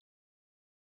clearly,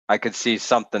 I could see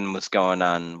something was going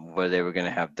on where they were going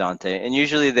to have Dante. And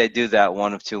usually they do that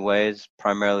one of two ways,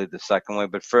 primarily the second way.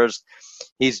 But first,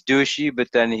 he's douchey, but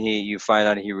then you find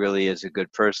out he really is a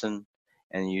good person.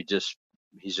 And he's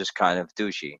just kind of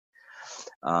douchey.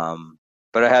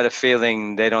 But I had a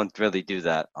feeling they don't really do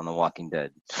that on The Walking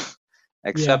Dead.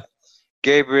 Except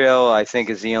Gabriel, I think,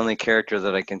 is the only character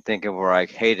that I can think of where I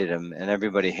hated him and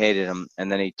everybody hated him,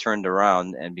 and then he turned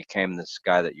around and became this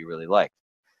guy that you really liked.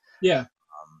 Yeah.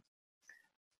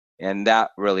 And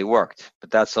that really worked. But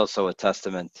that's also a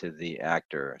testament to the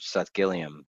actor, Seth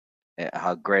Gilliam,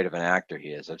 how great of an actor he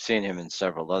is. I've seen him in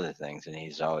several other things, and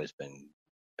he's always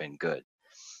been good.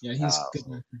 Yeah, he's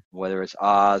good. Whether it's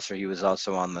Oz or he was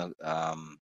also on the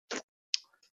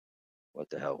what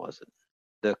the hell was it?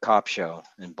 The cop show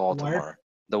in Baltimore.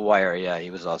 The Wire, yeah, he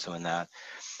was also in that.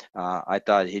 I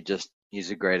thought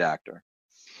he's a great actor.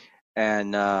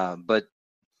 And but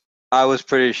I was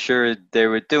pretty sure they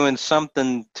were doing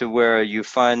something to where you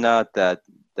find out that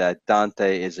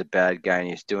Dante is a bad guy and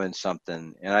he's doing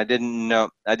something. And I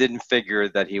didn't figure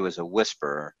that he was a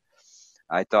whisperer.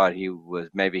 I thought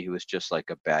maybe he was just like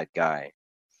a bad guy.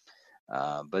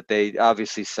 But they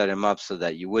obviously set him up so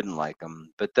that you wouldn't like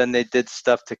him. But then they did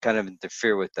stuff to kind of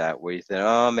interfere with that, where you think,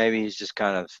 oh, maybe he's just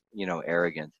kind of,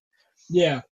 arrogant.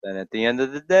 Yeah. Then at the end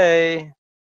of the day,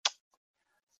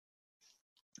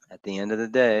 I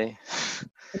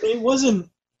mean, it wasn't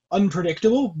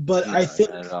unpredictable, but I think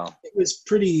it was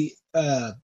pretty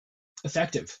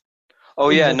effective. Oh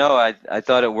yeah, no, I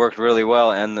thought it worked really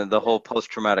well, and the whole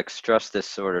post-traumatic stress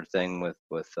disorder thing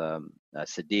with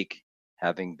Siddiq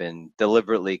having been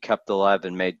deliberately kept alive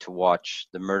and made to watch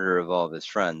the murder of all of his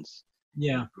friends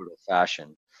in brutal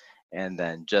fashion, and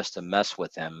then just to mess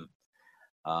with him,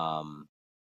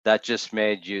 that just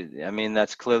made you,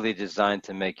 that's clearly designed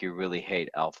to make you really hate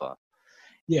Alpha.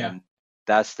 Yeah. And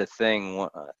that's the thing.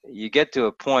 You get to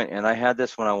a point, and I had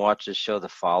this when I watched the show The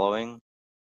Following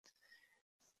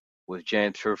with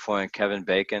James Purefoy and Kevin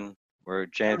Bacon, where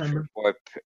James Purefoy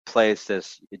plays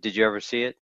this. Did you ever see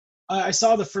it? I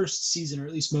saw the first season, or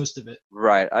at least most of it.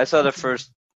 Right. I think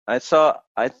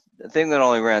that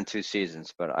only ran 2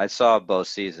 seasons, but I saw both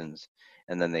seasons,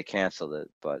 and then they canceled it.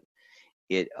 But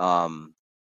it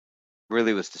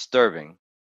really was disturbing.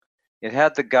 It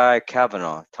had the guy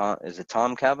Kavanaugh. Is it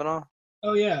Tom Kavanaugh?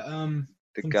 Oh yeah,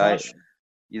 The from guy, Flash?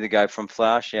 the guy from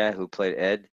Flash, yeah, who played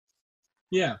Ed,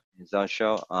 Yeah. his own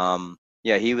show.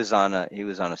 Yeah, he was on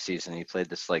a season. He played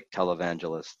this like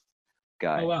televangelist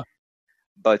guy. Oh wow.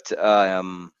 But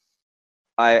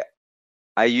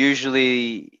I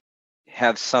usually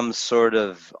have some sort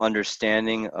of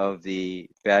understanding of the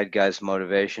bad guy's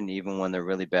motivation, even when they're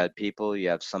really bad people. You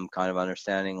have some kind of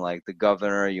understanding. Like the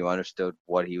governor, you understood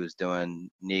what he was doing.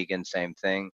 Negan, same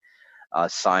thing.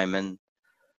 Simon.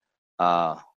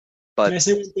 Can But I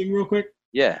say one thing real quick?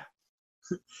 yeah,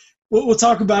 We'll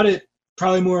talk about it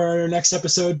probably more on our next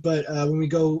episode, but when we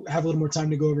go have a little more time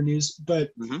to go over news.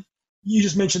 But Mhm. you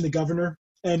just mentioned the governor,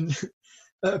 and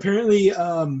apparently,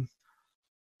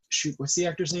 shoot, what's the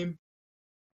actor's name?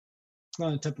 It's not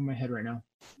on the top of my head right now.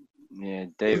 yeah,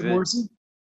 David David. Morrissey?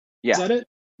 Yeah, Is that it?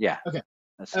 yeah. Okay.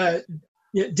 That's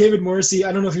Yeah, David Morrissey.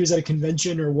 I don't know if he was at a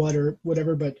convention or what or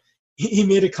whatever, but he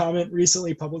made a comment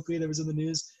recently publicly that was in the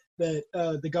news that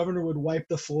the governor would wipe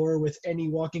the floor with any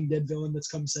Walking Dead villain that's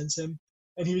come since him,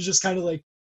 and he was just kind of like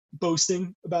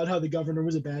boasting about how the governor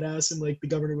was a badass and like the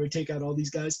governor would take out all these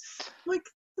guys. Like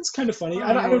that's kind of funny.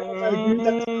 I don't know if I agree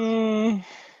with that.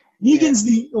 Negan's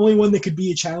the only one that could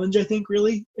be a challenge, I think,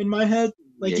 really in my head.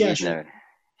 Like, yeah, sure.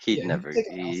 He'd Yeah, never, take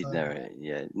he'd Alpha. never,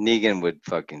 yeah. Negan would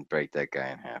fucking break that guy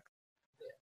in half.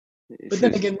 But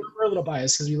then again, we're a little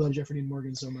biased because we love Jeffrey Dean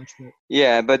Morgan so much. But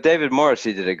Yeah, but David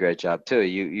Morrissey did a great job too.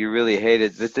 You really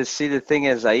hated, but the thing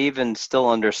is, I even still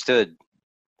understood.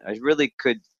 I really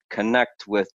could connect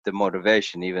with the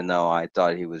motivation, even though I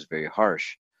thought he was very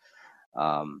harsh.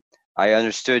 I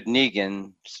understood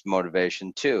Negan's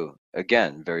motivation too.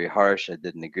 Again, very harsh. I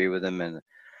didn't agree with him, and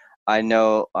I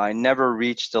know I never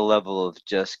reached a level of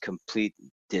just complete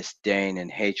disdain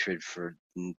and hatred for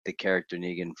the character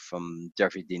Negan from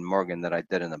Jeffrey Dean Morgan that I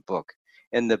did in the book.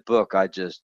 In the book, I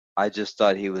just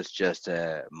thought he was just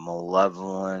a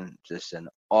malevolent, just an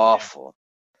awful,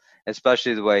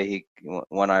 especially the way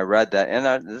when I read that,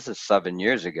 and this is 7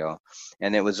 years ago,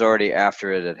 and it was already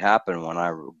after it had happened when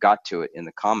I got to it in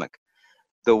the comic.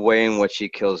 The way in which he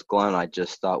kills Glenn, I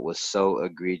just thought was so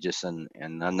egregious and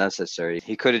unnecessary.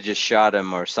 He could have just shot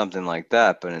him or something like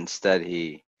that, but instead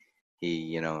he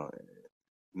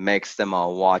makes them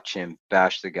all watch him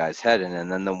bash the guy's head in,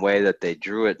 and then the way that they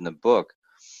drew it in the book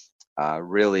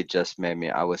really just made me.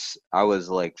 I was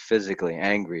like physically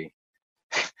angry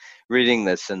reading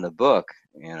this in the book.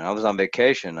 I was on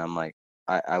vacation. I'm like,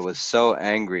 I was so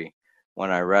angry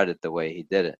when I read it the way he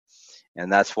did it. And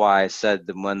that's why I said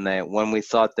that when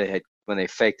they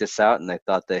faked this out and they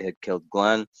thought they had killed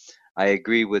Glenn, I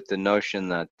agree with the notion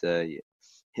that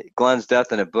Glenn's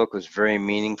death in a book was very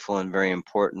meaningful and very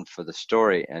important for the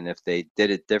story. And if they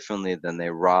did it differently, then they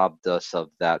robbed us of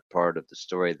that part of the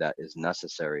story that is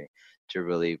necessary to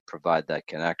really provide that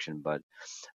connection. But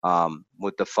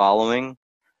with the following,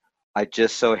 I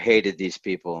just so hated these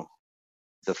people,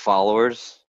 the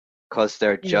followers, because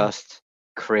they're just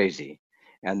crazy.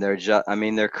 And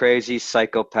they're crazy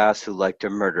psychopaths who like to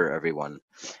murder everyone.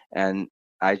 And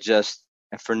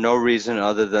for no reason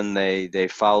other than they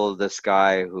follow this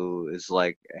guy who is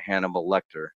like Hannibal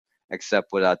Lecter,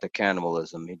 except without the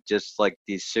cannibalism. He just like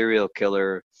these serial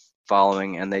killer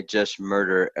following, and they just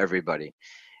murder everybody.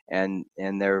 And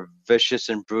they're vicious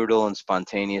and brutal and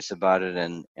spontaneous about it.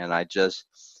 And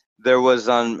there was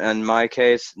in my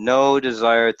case, no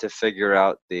desire to figure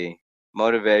out the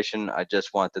motivation. I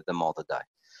just wanted them all to die.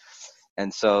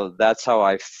 And so that's how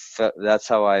I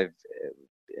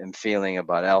am feeling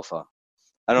about Alpha.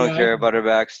 I don't care about her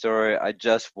backstory. I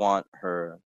just want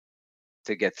her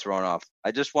to get thrown off.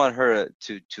 I just want her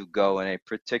to go in a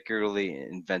particularly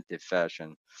inventive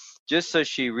fashion, just so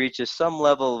she reaches some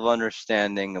level of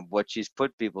understanding of what she's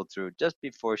put people through just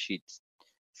before she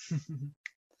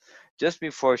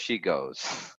goes.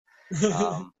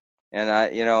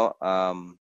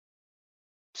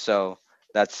 So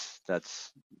that's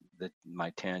my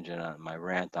tangent on my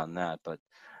rant on that. But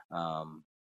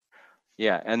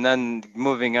yeah, and then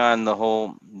moving on, the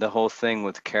whole thing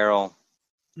with Carol,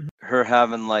 her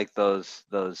having like those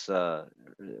what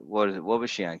was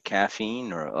she on,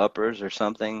 caffeine or uppers or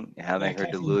something, having her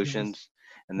delusions,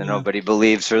 and then nobody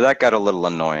believes her. That got a little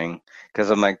annoying because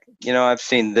I'm like, I've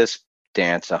seen this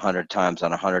dance 100 times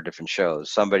on 100 different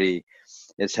shows. Somebody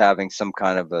is having some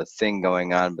kind of a thing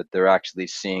going on, but they're actually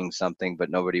seeing something, but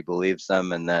nobody believes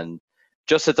them, and then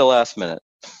just at the last minute,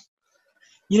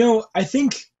 I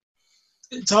think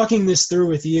talking this through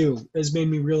with you has made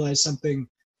me realize something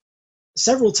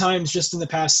several times just in the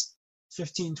past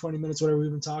 15, 20 minutes, whatever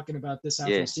we've been talking about this half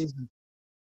of Yeah. the season.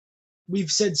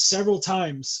 We've said several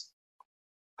times,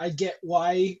 I get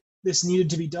why this needed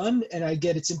to be done, and I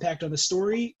get its impact on the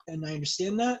story, and I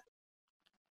understand that.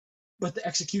 But the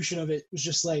execution of it was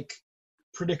just like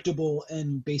predictable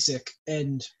and basic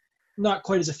and not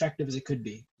quite as effective as it could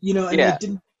be. And Yeah.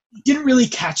 like didn't really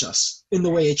catch us in the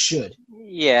way it should.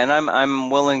 Yeah, and I'm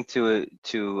willing to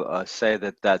say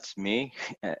that that's me.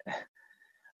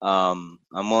 I'm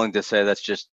willing to say that's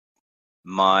just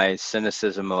my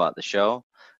cynicism about the show,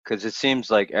 because it seems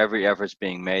like every effort's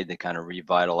being made to kind of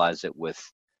revitalize it with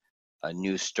a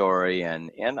new story,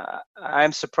 and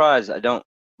I'm surprised. I don't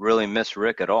really miss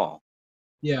Rick at all,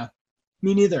 Yeah,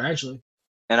 me neither, actually.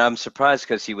 and I'm surprised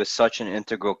because he was such an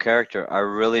integral character. I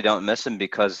really don't miss him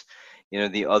because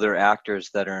the other actors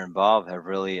that are involved have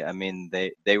really, I mean,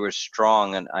 they were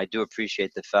strong, and I do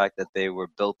appreciate the fact that they were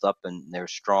built up and they're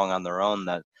strong on their own,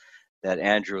 that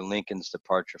Andrew Lincoln's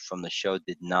departure from the show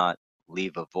did not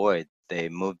leave a void. They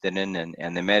moved it in,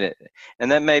 and they made it.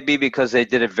 And that may be because they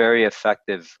did a very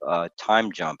effective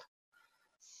time jump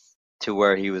to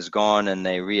where he was gone, and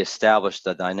they reestablished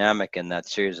the dynamic in that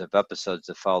series of episodes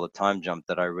that follow the time jump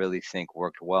that I really think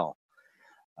worked well.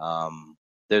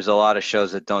 There's a lot of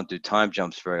shows that don't do time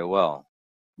jumps very well.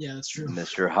 Yeah, that's true.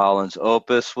 Mr. Holland's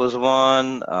Opus was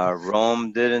one.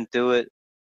 Rome didn't do it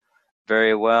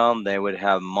very well. They would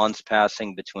have months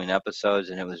passing between episodes,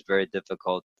 and it was very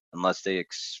difficult unless they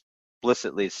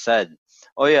explicitly said,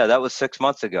 "Oh yeah, that was 6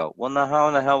 months ago." Well, now how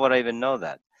in the hell would I even know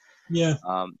that? Yeah.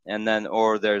 And then,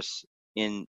 or there's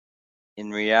in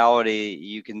reality,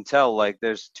 you can tell like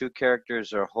there's two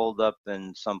characters are holed up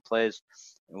in some place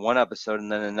in one episode,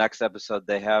 and then the next episode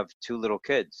they have two little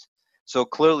kids. So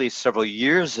clearly, several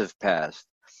years have passed.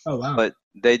 Oh wow. But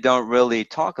they don't really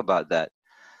talk about that.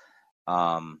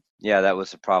 Yeah, that was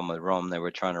the problem with Rome. They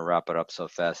were trying to wrap it up so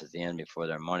fast at the end before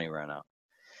their money ran out.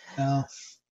 Oh.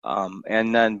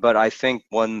 And then, but I think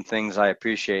one of the things I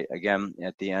appreciate again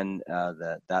at the end,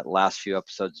 that last few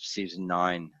episodes of season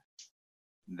 9,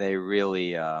 they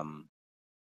really,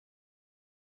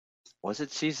 was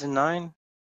it season 9?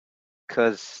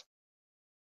 Because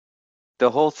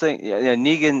the whole thing, yeah,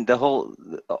 Negan, the whole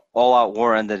all-out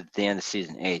war ended at the end of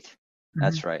season 8.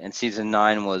 That's right. And season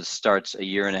 9 starts a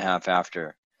year and a half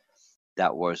after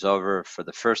that war's over for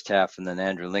the first half, and then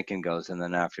Andrew Lincoln goes, and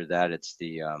then after that it's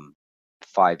the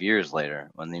 5 years later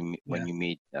when you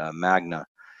meet Magna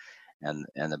and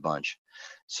the bunch.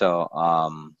 So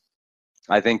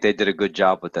I think they did a good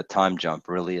job with the time jump,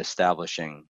 really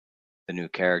establishing the new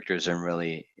characters and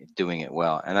really doing it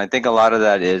well. And I think a lot of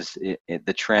that is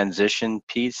the transition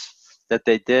piece that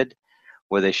they did,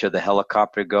 where they showed the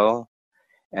helicopter go,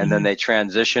 and then they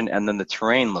transition, and then the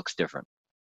terrain looks different.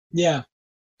 Yeah.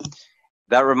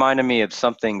 That reminded me of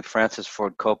something Francis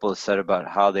Ford Coppola said about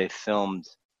how they filmed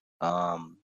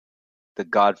The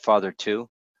Godfather 2,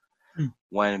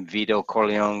 when Vito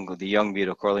Corleone, the young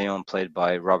Vito Corleone, played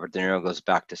by Robert De Niro, goes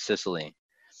back to Sicily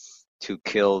to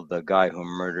kill the guy who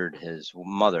murdered his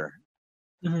mother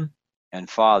and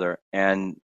father.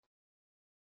 And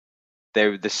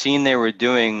the scene they were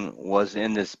doing was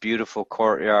in this beautiful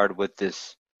courtyard with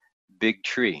this big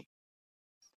tree.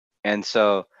 And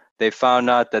so they found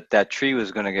out that tree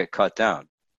was going to get cut down,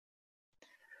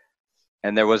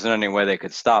 and there wasn't any way they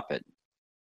could stop it.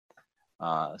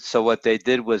 So what they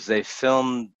did was they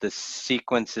filmed the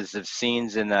sequences of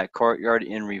scenes in that courtyard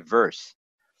in reverse.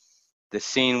 The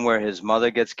scene where his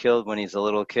mother gets killed when he's a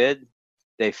little kid,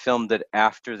 they filmed it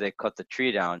after they cut the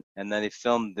tree down, and then they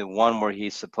filmed the one where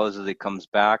he supposedly comes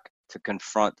back to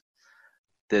confront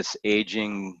this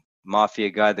aging mafia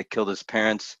guy that killed his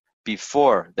parents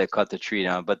before they cut the tree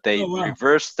down. But they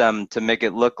reversed them to make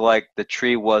it look like the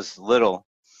tree was little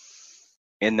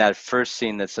in that first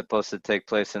scene that's supposed to take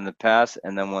place in the past,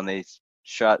 and then when they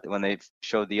showed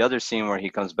the other scene where he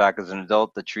comes back as an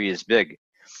adult, the tree is big.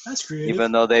 That's creative.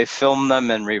 Even though they filmed them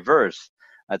in reverse.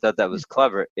 I thought that was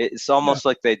clever. It's almost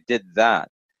like they did that.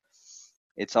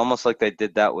 It's almost like they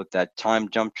did that with that time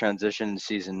jump transition in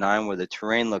season 9 where the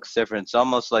terrain looks different. It's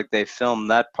almost like they filmed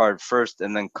that part first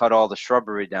and then cut all the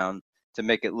shrubbery down to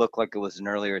make it look like it was an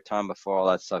earlier time before all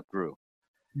that stuff grew.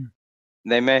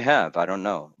 They may have, I don't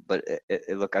know. But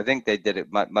look, I think they did it.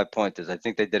 My point is, I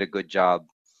think they did a good job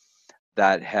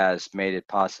that has made it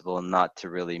possible not to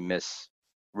really miss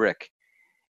Rick.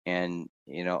 And,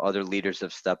 other leaders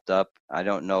have stepped up. I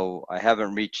don't know. I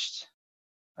haven't reached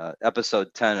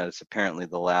episode 10 is apparently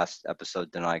the last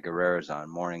episode Denai Guerrera's on,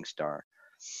 Morningstar.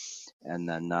 And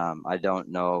then I don't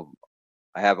know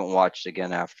I haven't watched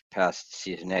again after past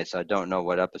season 8, so I don't know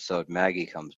what episode Maggie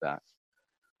comes back.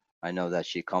 I know that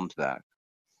she comes back.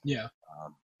 Yeah.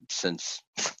 Since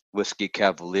Whiskey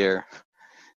Cavalier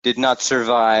did not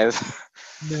survive.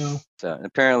 No. So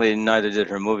apparently neither did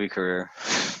her movie career.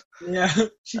 Yeah,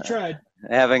 she tried.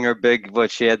 Having her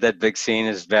she had that big scene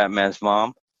as Batman's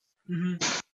mom. Hmm.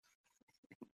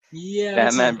 Yeah.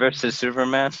 Batman versus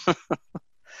Superman.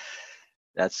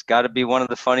 That's got to be one of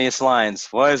the funniest lines.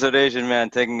 Why is that Asian man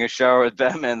taking a shower with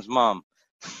Batman's mom?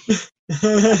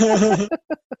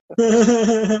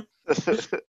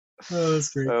 Oh, that's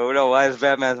great. Oh no! Why is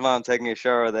Batman's mom taking a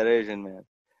shower with that Asian man?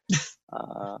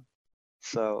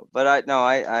 But I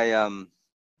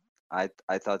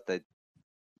thought that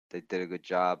they did a good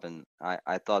job, and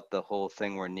I thought the whole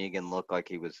thing where Negan looked like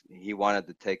he wanted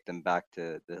to take them back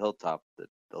to the hilltop,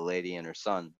 the lady and her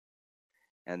son,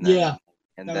 and then Yeah,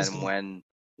 and that was then cool.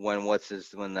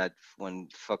 when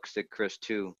Fuckstick Chris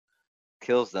 2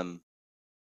 kills them,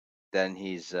 then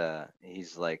he's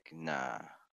like nah,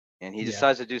 and he Yeah.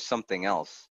 decides to do something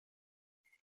else.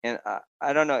 And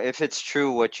I don't know if it's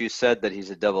true what you said that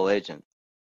he's a double agent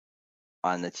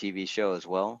on the TV show as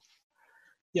well.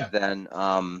 Yeah. Then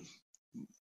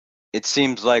it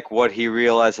seems like what he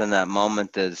realized in that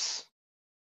moment is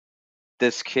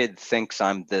this kid thinks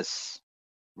I'm this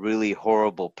really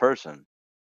horrible person,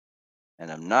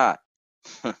 and I'm not.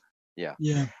 Yeah.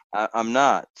 I'm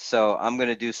not. So I'm going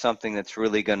to do something that's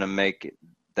really going to make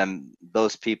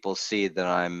those people see that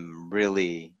I'm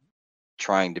really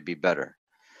trying to be better.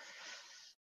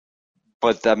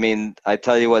 But I mean, I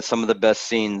tell you what, some of the best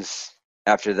scenes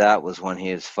after that was when he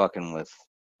is fucking with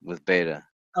Beta.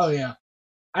 Oh yeah,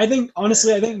 I think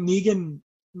Negan,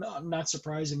 not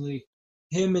surprisingly,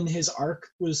 him and his arc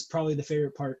was probably the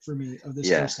favorite part for me of this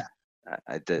first half.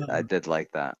 I did like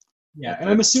that. Yeah, and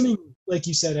I'm assuming, like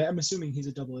you said, he's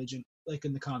a double agent, like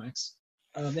in the comics.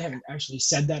 They haven't actually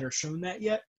said that or shown that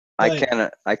yet.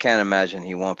 But I can't imagine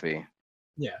he won't be.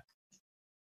 Yeah.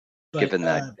 But, given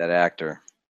that actor.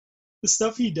 The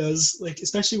stuff he does, like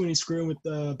especially when he's screwing with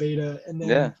Beta, and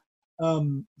then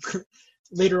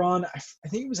later on, I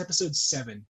think it was episode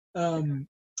 7,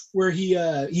 where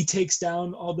he takes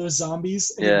down all those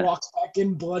zombies and he walks back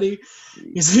in bloody.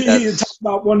 He talks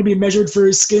about wanting to be measured for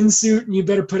his skin suit, and you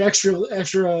better put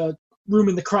extra room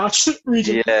in the crotch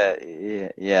region.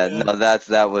 Yeah. No,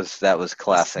 that was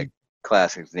classic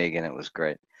Negan. It was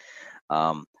great.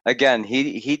 Again,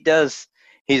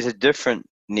 he's a different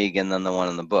Negan than the one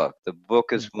in the book. The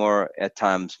book is at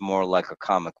times more like a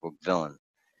comic book villain,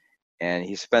 and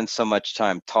he spends so much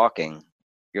time talking.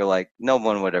 You're like, no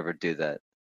one would ever do that.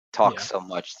 Talk so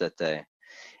much that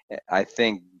I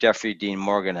think Jeffrey Dean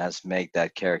Morgan has made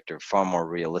that character far more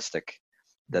realistic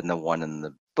than the one in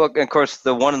the book. And of course,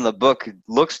 the one in the book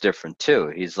looks different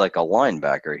too. He's like a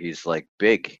linebacker. He's like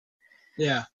big.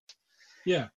 Yeah.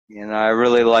 And I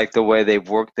really like the way they've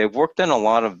worked. They've worked in a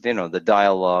lot of, the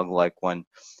dialogue, like when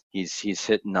he's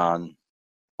hitting on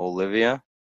Olivia,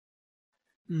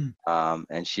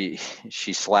 and she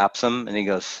slaps him, and he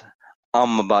goes,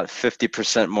 "I'm about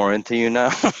 50% more into you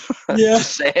now." Yeah.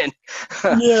 Just saying.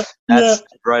 That's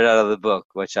right out of the book,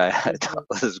 which I thought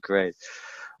was great.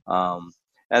 And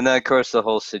then of course the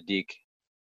whole Siddiq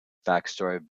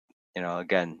backstory,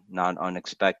 again, not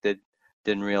unexpected.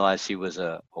 Didn't realize he was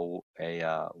a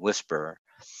whisperer,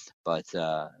 but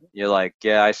you're like,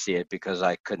 yeah, I see it, because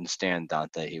I couldn't stand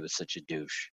Dante. He was such a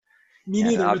douche. Me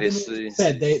neither. Obviously,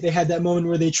 they had that moment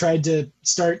where they tried to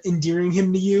start endearing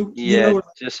him to you. Yeah,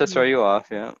 just to throw you off.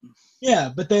 Yeah.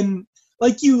 Yeah, but then,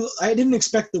 like you, I didn't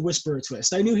expect the whisperer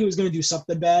twist. I knew he was going to do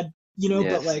something bad,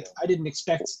 but like I didn't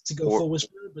expect to go full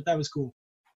whisperer. But that was cool.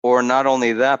 Or not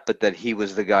only that, but that he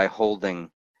was the guy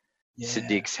holding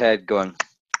Siddiq's head, going.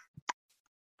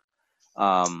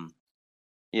 And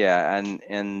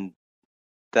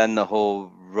then the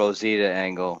whole Rosita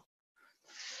angle.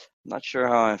 I'm not sure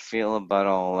how I feel about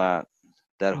all that.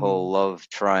 That whole love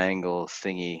triangle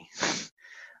thingy.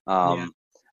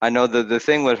 I know the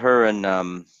thing with her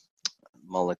and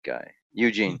Mullet guy,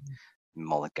 Eugene,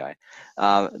 Mullet guy.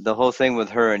 The whole thing with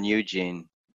her and Eugene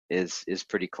is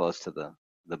pretty close to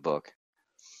the book.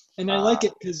 And I like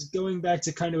it because, going back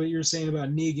to kind of what you were saying about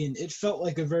Negan, it felt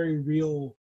like a very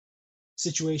real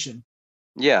situation.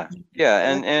 Yeah,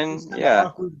 and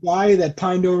awkward guy that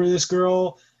pined over this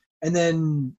girl, and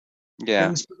then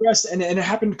things progressed, and it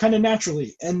happened kind of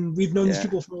naturally. And we've known these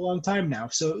people for a long time now,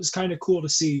 so it was kind of cool to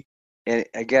see. And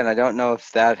again, I don't know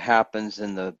if that happens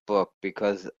in the book,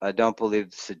 because I don't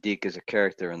believe Siddiq is a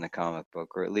character in the comic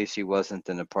book, or at least he wasn't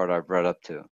in the part I've read up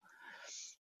to.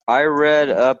 I read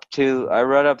up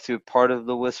to part of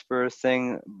the Whisperer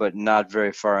thing, but not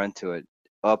very far into it.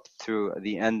 up through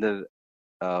the end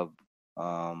of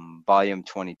volume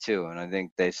 22, and I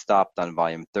think they stopped on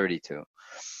volume 32.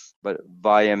 But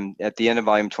at the end of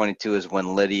volume 22 is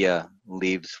when Lydia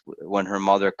leaves, when her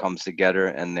mother comes to get her,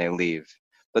 and they leave.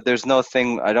 But there's no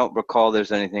thing. I don't recall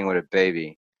there's anything with a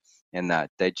baby in that.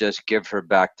 They just give her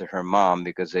back to her mom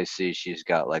because they see she's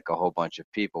got like a whole bunch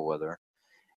of people with her,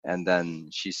 and then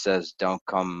she says, "Don't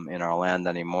come in our land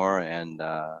anymore, and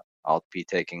I'll be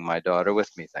taking my daughter with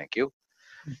me, thank you."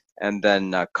 And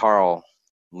then Carl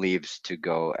leaves to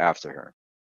go after her.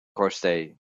 Of course,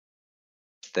 they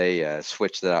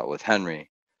switched it out with Henry.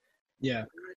 Yeah. I'm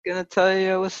not gonna tell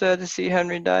you I was sad to see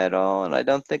Henry die at all, and I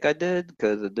don't think I did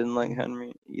because I didn't like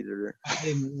Henry either. I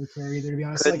didn't really care either, to be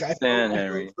honest. Couldn't Like, stand I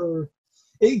Henry.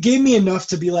 it gave me enough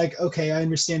to be like, okay, I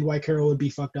understand why Carol would be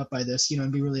fucked up by this,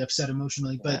 and be really upset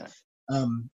emotionally, but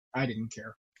I didn't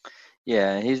care.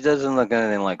 Yeah, he doesn't look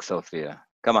anything like Sophia.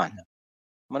 Come on. I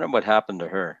wonder what happened to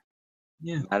her.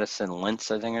 Yeah. Madison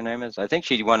Lintz, I think her name is. I think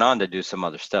she went on to do some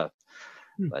other stuff.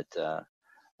 But the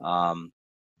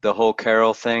whole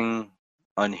Carol thing,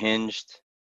 unhinged.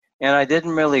 And I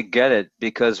didn't really get it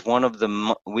because one of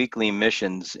the weekly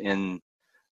missions in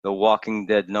The Walking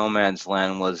Dead No Man's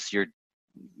Land was your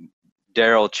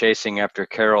Daryl chasing after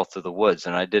Carol through the woods,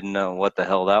 and I didn't know what the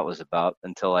hell that was about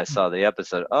until I saw the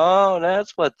episode. Oh,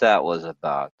 that's what that was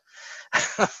about.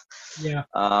 Yeah.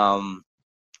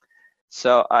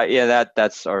 So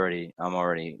that's already, I'm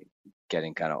already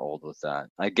getting kind of old with that.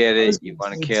 I get it. You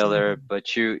want to kill her,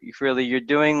 but you're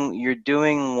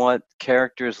doing what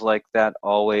characters like that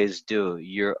always do.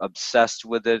 You're obsessed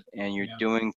with it, and you're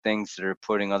doing things that are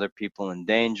putting other people in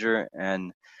danger,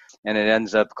 and it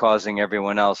ends up causing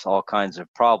everyone else all kinds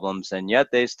of problems. And yet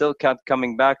they still kept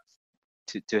coming back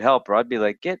to help her. I'd be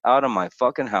like, get out of my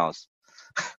fucking house.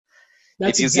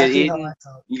 That's if you exactly get how eaten, I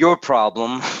felt. your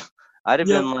problem. I'd have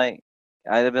been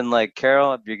like,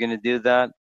 Carol, if you're gonna do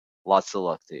that, lots of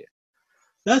luck to you.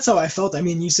 That's how I felt. I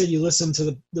mean, you said you listened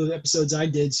to the episodes I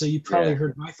did, so you probably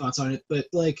heard my thoughts on it. But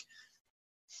like,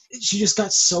 she just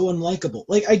got so unlikable.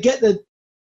 Like, I get that.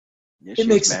 It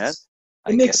makes sense.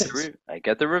 It makes sense. I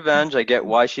get the revenge. I get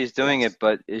why she's doing it,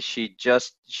 but is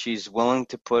she's willing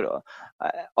to put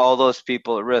all those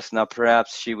people at risk? Now,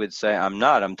 perhaps she would say, I'm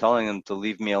not. I'm telling them to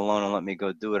leave me alone and let me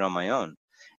go do it on my own.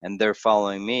 And they're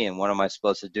following me, and what am I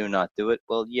supposed to do? Not do it?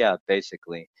 Well, yeah,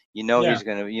 basically. Daryl's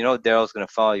gonna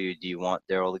follow you. Do you want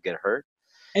Daryl to get hurt?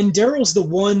 And Daryl's the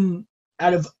one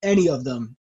out of any of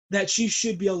them that she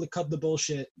should be able to cut the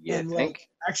bullshit and like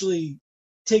actually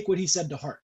take what he said to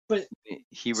heart. But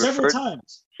several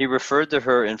times he referred to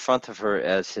her in front of her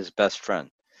as his best friend.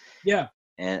 Yeah.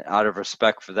 And out of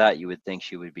respect for that, you would think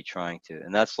she would be trying to.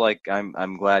 And that's like,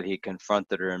 I'm glad he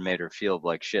confronted her and made her feel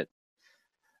like shit.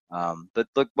 But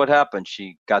look what happened.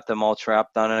 She got them all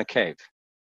trapped down in a cave.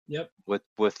 Yep. With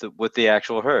the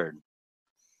actual herd.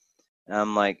 And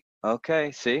I'm like,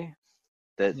 okay, see,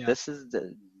 this is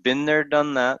been there,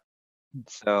 done that.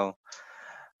 So,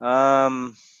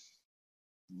 and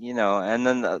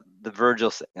then the Virgil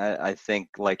thing, I think,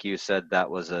 like you said, that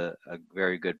was a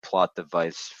very good plot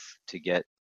device to get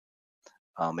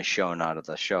Michonne out of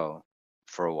the show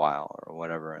for a while or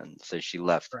whatever, and so she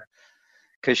left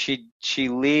because she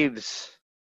leaves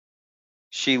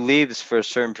for a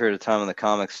certain period of time in the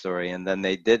comic story, and then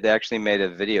they actually made a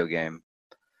video game.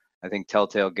 I think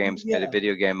Telltale Games made a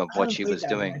video game of what she was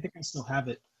doing. I think I still have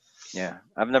it. Yeah,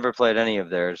 I've never played any of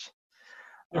theirs.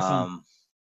 They're fun.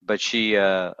 But she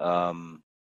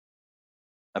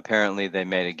apparently they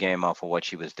made a game off of what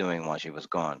she was doing while she was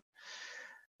gone.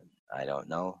 I don't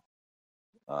know.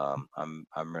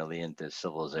 I'm really into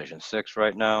Civilization 6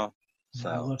 right now. So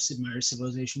I love Sid Meier's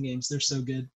Civilization games. They're so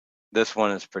good. This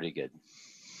one is pretty good.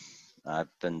 I've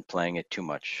been playing it too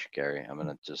much, Gary. I'm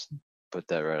gonna just put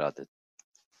that right out there.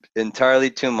 Entirely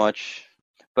too much.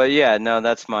 But yeah, no,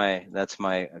 that's my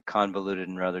convoluted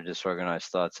and rather disorganized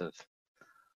thoughts of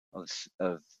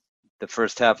the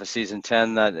first half of season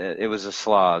 10. That it was a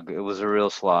slog. It was a real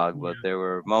slog, but there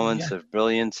were moments of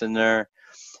brilliance in there,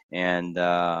 and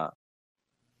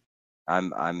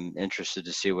I'm interested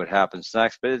to see what happens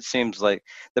next. But it seems like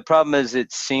the problem is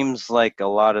it seems like a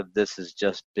lot of this has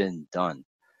just been done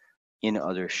in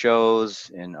other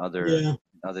shows, in other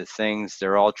things.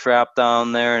 They're all trapped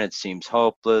down there, and it seems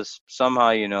hopeless.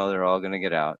 Somehow, they're all going to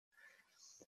get out.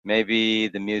 Maybe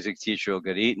the music teacher will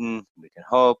get eaten. We can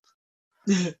hope.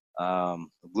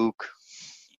 Luke.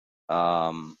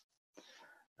 I'm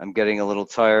getting a little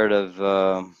tired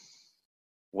of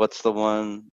what's the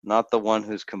one? Not the one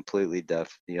who's completely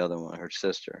deaf. The other one, her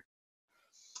sister.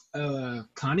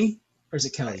 Connie? Or is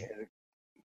it Kelly?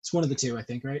 It's one of the two, I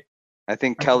think, right? I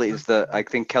think Kelly's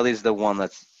the one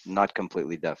that's not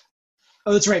completely deaf.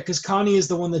 Oh, that's right, because Connie is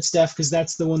the one that's deaf, because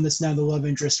that's the one that's now the love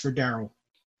interest for Daryl.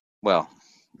 Well,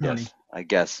 Connie. yes, I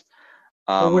guess.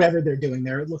 Or whatever they're doing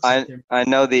there. It looks like they're... I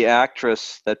know the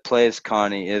actress that plays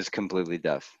Connie is completely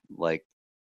deaf.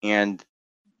 And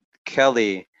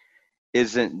Kelly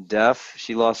isn't deaf.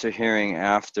 She lost her hearing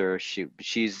after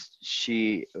she's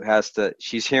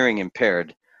hearing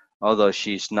impaired, although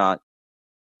she's not.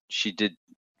 She did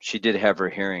have her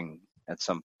hearing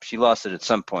she lost it at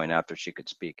some point after she could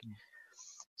speak.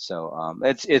 So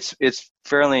it's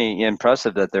fairly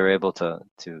impressive that they're able to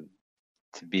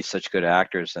be such good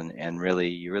actors, and really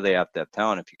you really have to have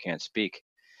talent if you can't speak.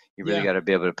 You really got to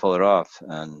be able to pull it off.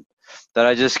 And that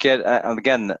I just get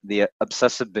again, the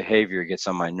obsessive behavior gets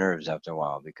on my nerves after a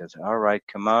while, because all right,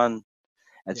 come on,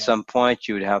 at some point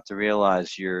you would have to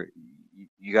realize you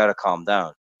got to calm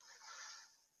down.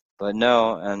 But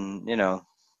no, and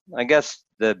I guess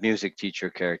the music teacher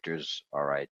character's all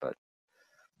right, but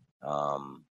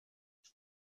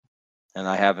and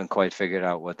I haven't quite figured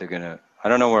out what they're gonna. I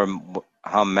don't know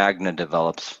how Magna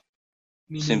develops.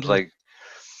 Seems like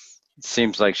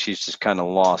she's just kind of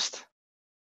lost.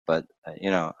 But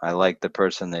I like the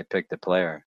person they picked to play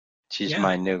her. She's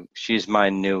my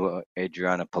new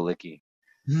Adriana Palicki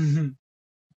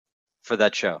for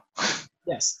that show.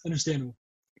 Yes, understandable.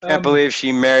 I can't believe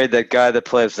she married that guy that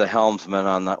plays the helmsman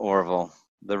on the Orville,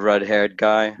 the red-haired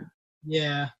guy.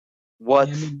 Yeah. What?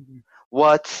 Yeah,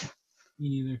 What? Me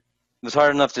neither. It was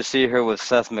hard enough to see her with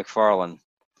Seth MacFarlane.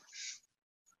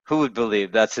 Who would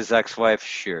believe that's his ex-wife?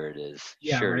 Sure it is.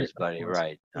 Yeah, sure right, it is, buddy.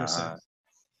 Right.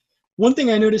 One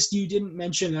thing I noticed you didn't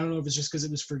mention, I don't know if it's just because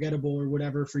it was forgettable or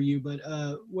whatever for you, but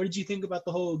what did you think about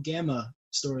the whole Gamma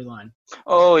storyline?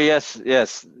 Oh, yes.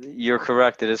 You're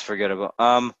correct. It is forgettable.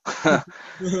 I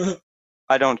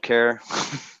don't care.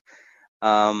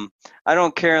 I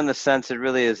don't care in the sense it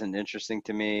really isn't interesting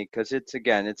to me, because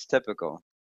it's typical.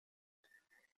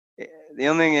 The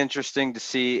only thing interesting to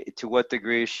see to what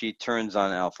degree she turns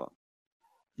on Alpha.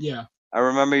 Yeah. I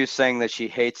remember you saying that she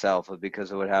hates Alpha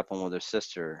because of what happened with her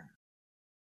sister.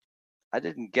 I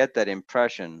didn't get that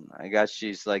impression. I guess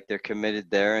she's like they're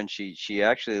committed there, and she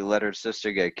actually let her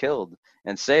sister get killed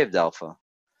and saved Alpha.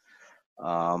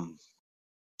 I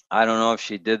don't know if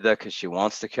she did that because she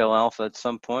wants to kill Alpha at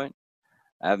some point.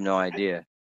 I have no idea.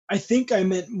 I think I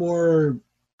meant more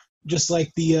just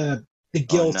like the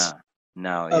guilt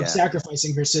of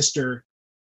sacrificing her sister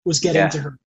was getting to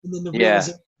her, and then the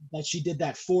realization that she did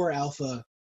that for Alpha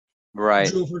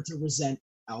drove her to resent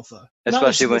Alpha,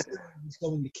 especially when he was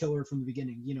going to kill her from the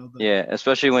beginning, But,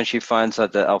 especially when she finds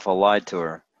out that Alpha lied to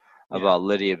her about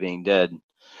Lydia being dead.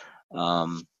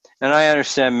 And I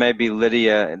understand maybe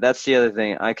Lydia. That's the other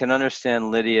thing. I can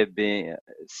understand Lydia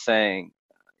saying,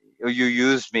 "Oh, you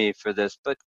used me for this,"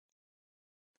 but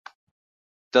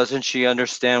doesn't she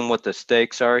understand what the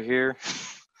stakes are here?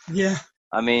 Yeah.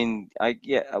 I mean,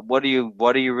 What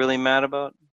are you really mad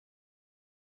about?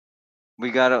 We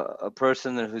got a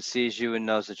person who sees you and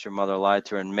knows that your mother lied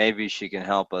to her, and maybe she can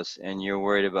help us, and you're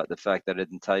worried about the fact that I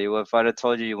didn't tell you. If I'd have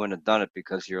told you, you wouldn't have done it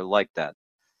because you're like that.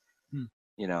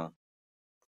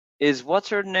 Is what's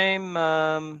her name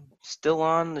still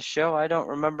on the show? I don't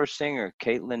remember seeing her.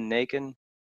 Caitlin Nakin,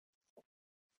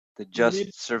 the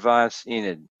Just Survives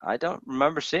Enid. I don't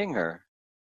remember seeing her.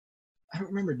 I don't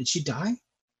remember. Did she die?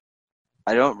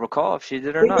 I don't recall if she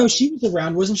did or not. No, she was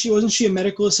around, wasn't she? Wasn't she a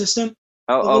medical assistant?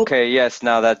 Oh, okay. Yes.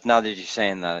 Now that you're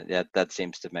saying that, that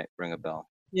seems to ring a bell.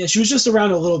 Yeah, she was just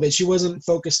around a little bit. She wasn't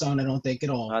focused on, I don't think, at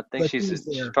all. I think she's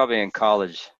probably in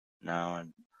college now.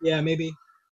 And yeah, maybe.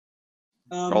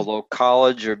 Although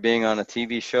college or being on a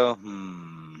TV show,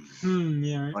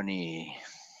 yeah. Right. Funny.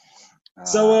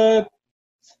 So,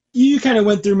 you kind of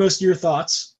went through most of your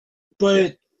thoughts,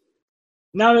 but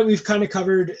now that we've kind of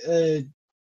covered the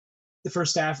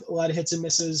first half, a lot of hits and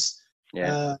misses.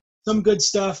 Yeah. Some good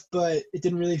stuff, but it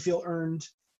didn't really feel earned.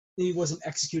 It wasn't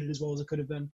executed as well as it could have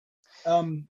been.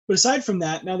 But aside from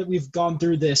that, now that we've gone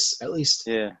through this, at least,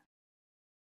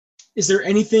 is there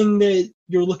anything that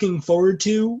you're looking forward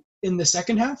to in the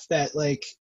second half? That, like,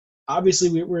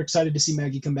 obviously we're excited to see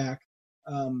Maggie come back.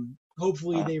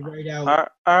 Hopefully they write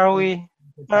out. Are we?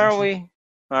 I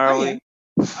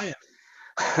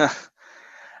am.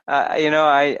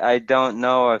 I don't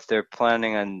know if they're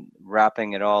planning on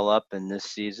wrapping it all up in this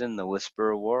season, the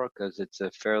Whisperer War, because it's a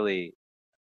fairly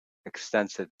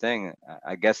extensive thing.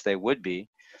 I guess they would be,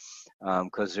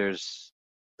 because there's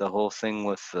the whole thing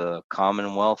with the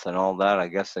Commonwealth and all that. I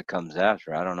guess that comes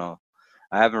after. I don't know.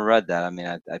 I haven't read that. I mean,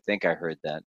 I think I heard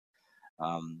that.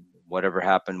 Whatever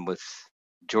happened with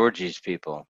Georgie's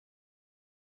people?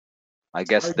 I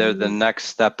guess Are they're the you- next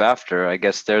step after. I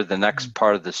guess they're the next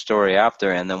part of the story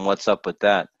after, and then what's up with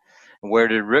that? Where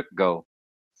did Rick go?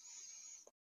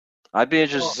 I'd be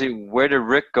interested to see where did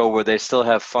Rick go where they still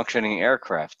have functioning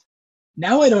aircraft.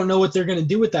 Now I don't know what they're going to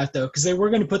do with that, though, because they were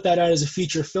going to put that out as a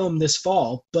feature film this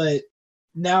fall, but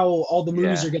now all the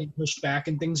movies Yeah. are getting pushed back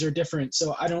and things are different.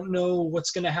 So I don't know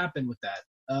what's going to happen with that.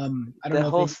 I don't The know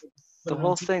whole if they put the it on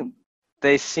whole TV. thing,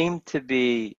 they seem to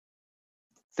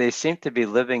be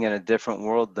living in a different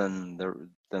world than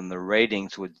the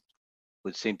ratings would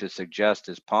seem to suggest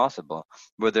is possible.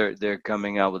 Where they're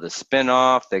coming out with a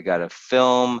spin-off, they got a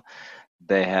film,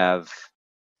 they have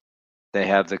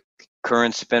the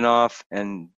current spin-off,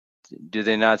 and do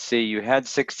they not see you had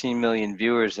 16 million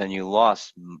viewers and you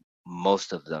lost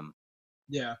most of them?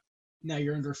 Yeah. Now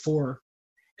you're under 4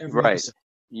 every Right. episode.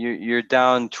 You're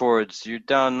down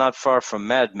not far from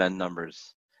Mad Men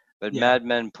numbers, but Yeah. Mad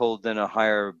Men pulled in a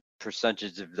higher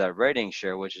percentage of that rating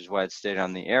share, which is why it stayed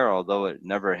on the air, although it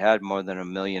never had more than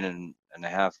 1.5 million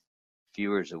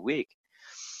viewers a week.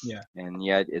 Yeah. And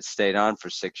yet it stayed on for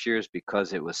 6 years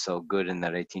because it was so good in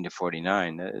that 18 to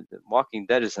 49. Walking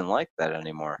Dead isn't like that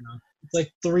anymore. It's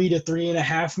like 3 to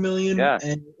 3.5 million, Yeah.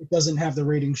 and it doesn't have the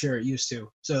rating share it used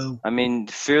to. So I mean,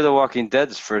 Fear the Walking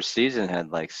Dead's first season had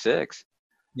like 6.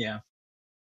 yeah.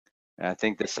 And I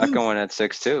think the second one had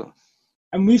 6 too.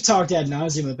 And we've talked ad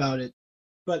nauseum about it,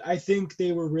 but I think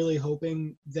they were really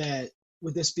hoping that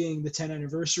with this being the 10th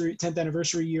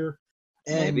anniversary year,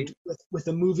 and Maybe. with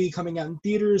the movie coming out in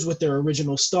theaters with their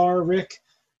original star Rick,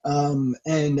 and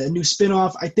a new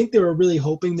spin-off, I think they were really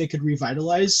hoping they could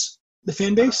revitalize the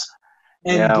fan base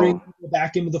and Yeah. bring people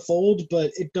back into the fold,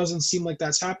 but it doesn't seem like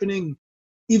that's happening.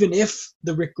 Even if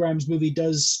the Rick Grimes movie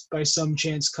does by some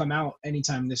chance come out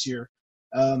anytime this year.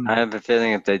 I have a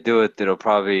feeling if they do it, it'll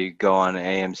probably go on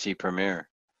AMC Premiere,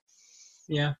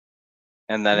 Yeah.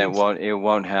 and then Yes. it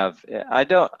won't have.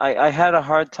 I had a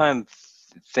hard time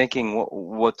thinking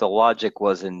what the logic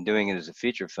was in doing it as a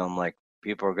feature film. Like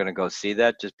people are going to go see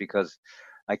that just because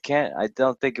I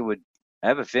don't think it would. I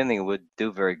have a feeling it would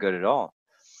do very good at all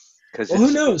because Well, who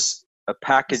it's knows? a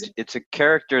package. It's a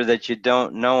character that you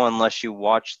don't know unless you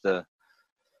watch the.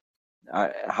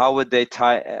 How would they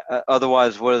tie?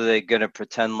 Otherwise, what are they going to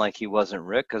pretend like he wasn't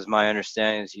Rick? Because my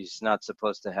understanding is he's not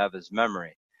supposed to have his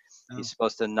memory. Oh. He's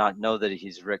supposed to not know that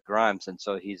he's Rick Grimes, and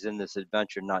so he's in this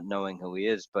adventure not knowing who he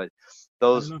is. But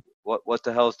those, know. what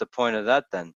the hell is the point of that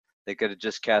then? They could have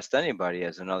just cast anybody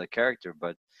as another character.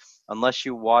 But unless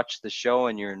you watch the show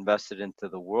and you're invested into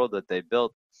the world that they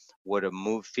built, would a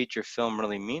feature film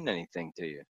really mean anything to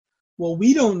you? Well,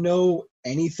 we don't know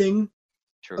anything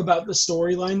True. about the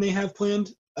storyline they have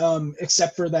planned,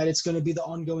 except for that it's going to be the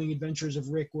ongoing adventures of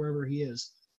Rick wherever he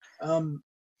is.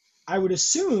 I would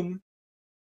assume,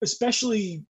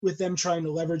 especially with them trying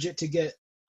to leverage it to get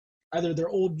either their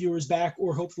old viewers back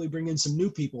or hopefully bring in some new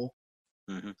people,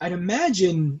 Mhm. I'd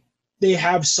imagine they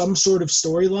have some sort of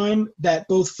storyline that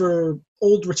both for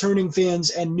old returning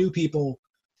fans and new people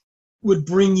would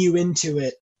bring you into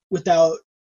it without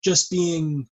just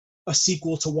being a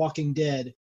sequel to Walking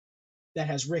Dead that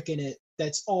has Rick in it,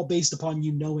 that's all based upon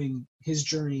you knowing his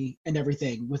journey and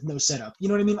everything with no setup. You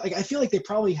know what I mean? Like, I feel like they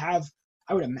probably have,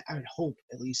 I would hope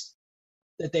at least,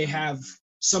 that they have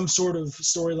some sort of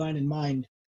storyline in mind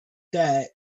that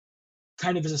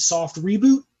kind of is a soft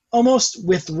reboot almost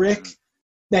with Rick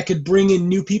that could bring in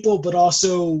new people, but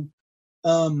also,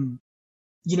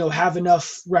 have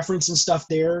enough reference and stuff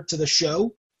there to the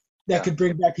show that could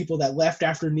bring back people that left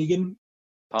after Negan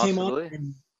came on.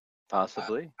 And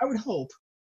Possibly. I would hope.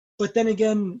 But then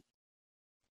again,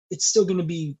 it's still going to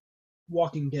be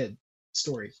Walking Dead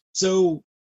story. So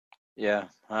Yeah,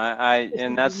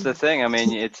 and that's the thing. I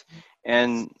mean,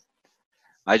 and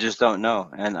I just don't know.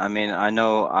 And I mean, I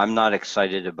know I'm not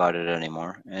excited about it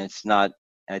anymore. And it's not,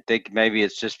 I think maybe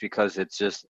it's just because it's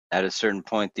just at a certain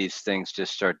point, these things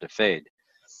just start to fade.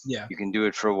 yeah, You can do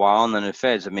it for a while and then it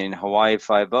fades. I mean, Hawaii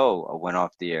Five-0 went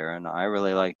off the air and I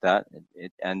really liked that.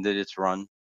 It ended its run,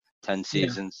 10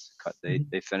 seasons.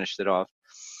 They finished it off.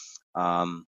 I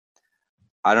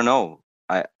don't know.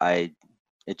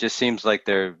 It just seems like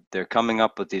they're coming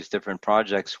up with these different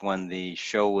projects when the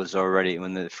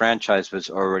franchise was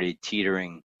already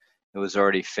teetering. It was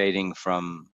already fading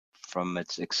from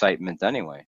its excitement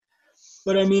anyway.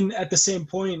 but I mean, at the same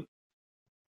point,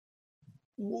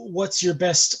 what's your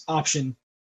best option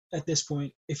at this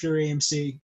point if you're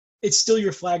AMC? It's still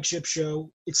your flagship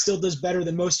show. It still does better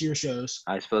than most of your shows.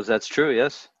 I suppose that's true,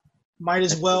 yes. Might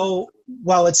as well,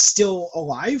 while it's still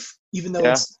alive, even though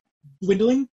it's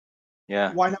dwindling,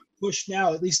 Yeah. why not push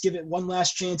now? At least give it one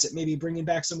last chance at maybe bringing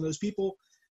back some of those people.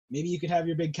 Maybe you could have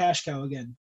your big cash cow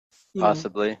again. You know,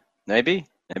 Possibly. Maybe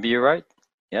you're right.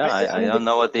 Yeah, I don't don't think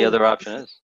know what the other option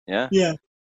is. Yeah. yeah,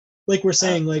 like we're Uh,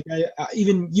 saying, like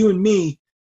even you and me,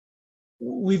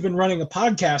 we've been running a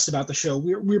podcast about the show.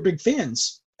 We're big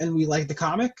fans, and we like the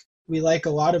comic. We like a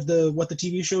lot of the what the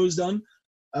TV show has done,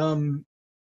 um,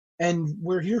 and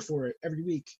we're here for it every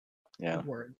week. yeah.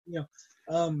 For it, you know,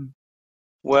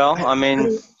 Well, I I mean,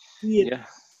 don't see it yeah,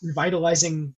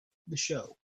 revitalizing the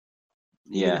show,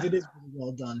 even if yeah. it is really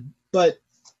well done. But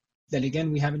then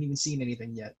again, we haven't even seen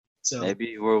anything yet, so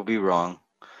Maybe we'll be wrong.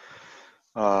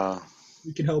 Uh,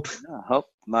 we can hope. I hope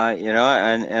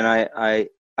and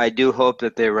I do hope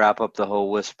that they wrap up the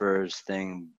whole Whispers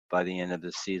thing by the end of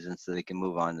the season so they can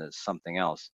move on to something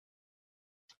else.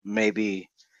 Maybe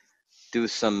do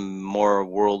some more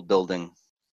world building.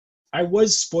 I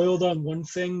was spoiled on one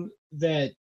thing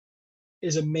that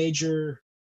is a major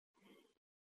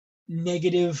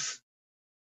negative.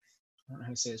 I don't know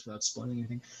how to say this without spoiling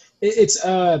anything. It's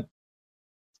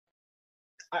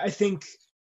I think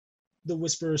the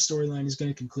Whisperer storyline is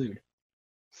going to conclude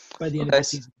by the end of Okay. the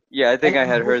season. Yeah, I think I I'm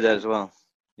had heard that hopeful. as well.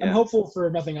 I'm Yeah. hopeful for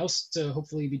nothing else to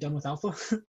hopefully be done with Alpha.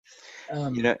 You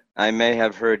um, know, I may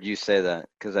have heard you say that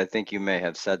because I think you may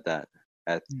have said that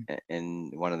at hmm,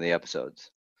 in one of the episodes.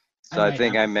 I So I might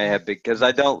think have. I may have because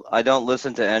I don't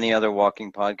listen to any other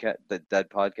walking podcast that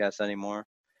podcast anymore.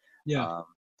 Yeah. Um,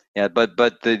 yeah, but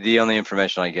the only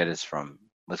information I get is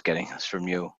was getting us from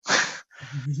you.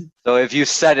 So if you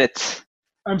said it,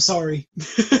 I'm sorry.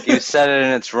 if you said it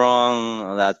and it's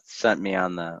wrong, that sent me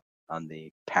on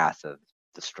the path of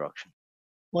destruction.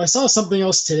 Well, I saw something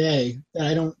else today that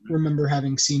I don't remember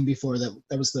having seen before.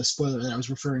 That was the spoiler that I was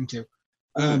referring to.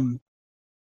 Hmm. Um,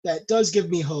 that does give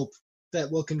me hope that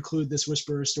we'll conclude this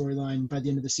Whisperer storyline by the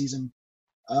end of the season.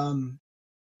 Um,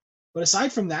 but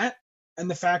aside from that, and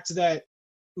the fact that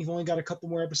we've only got a couple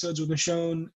more episodes with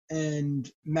Michonne,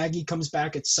 and Maggie comes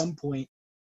back at some point,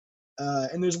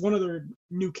 and there's one other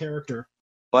new character.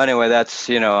 Well, anyway, that's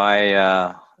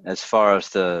I as far as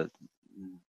the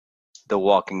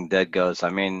Walking Dead goes. I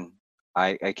mean,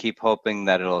 I keep hoping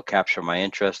that it'll capture my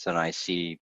interest, and I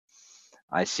see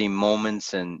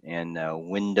moments and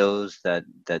windows that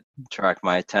attract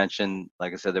my attention.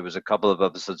 Like I said, there was a couple of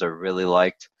episodes I really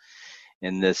liked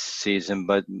in this season,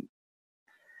 but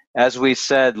as we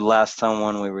said last time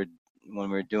when we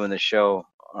were doing the show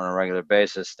on a regular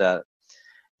basis, that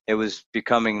it was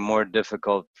becoming more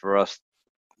difficult for us,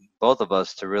 both of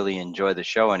us, to really enjoy the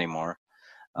show anymore.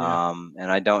 Yeah.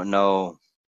 And I don't know.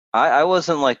 I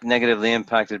wasn't like negatively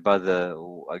impacted by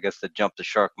I guess the jump the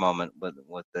shark moment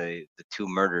with the two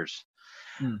murders.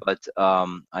 Hmm. But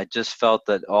I just felt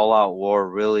that All Out War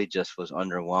really just was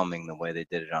underwhelming the way they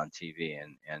did it on TV,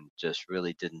 and just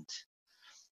really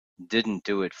didn't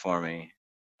do it for me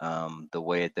the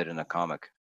way it did in the comic.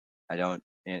 I don't,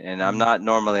 and I'm Hmm. not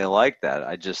normally like that.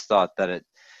 I just thought that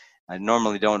I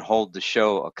normally don't hold the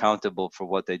show accountable for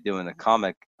what they do in the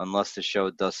comic unless the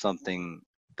show does something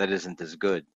that isn't as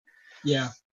good. Yeah.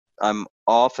 I'm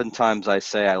oftentimes I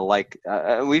say I like.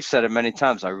 We've said it many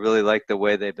times. I really like the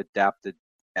way they've adapted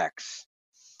X,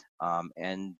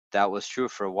 and that was true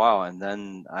for a while. And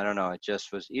then I don't know. It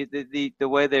just was the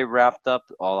way they wrapped up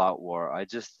All Out War. I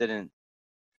just didn't.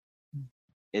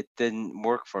 It didn't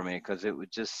work for me because it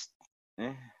would just.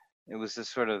 It was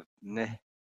just sort of meh.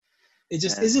 It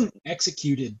just And isn't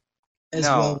executed as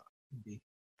well. no,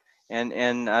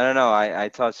 and I don't know. I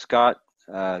thought Scott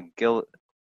Gimple.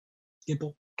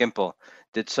 Gimple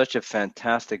did such a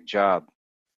fantastic job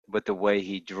with the way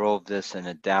he drove this and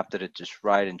adapted it just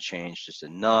right and changed just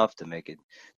enough to make it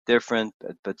different.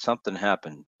 But something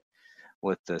happened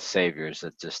with the Saviors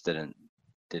that just didn't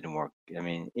work. I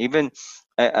mean, even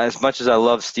as much as I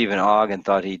love Stephen Ogg and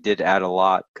thought he did add a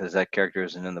lot because that character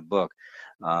isn't in the book,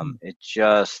 Hmm. it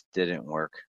just didn't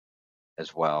work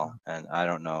as well. And I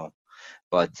don't know,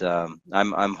 but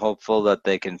I'm hopeful that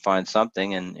they can find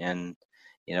something, and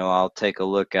I'll take a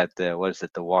look at the what is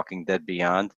it, The Walking Dead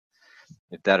Beyond,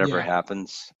 if that ever Yeah.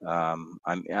 happens.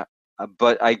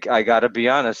 But I gotta be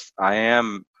honest, I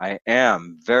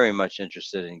am very much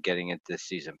interested in getting into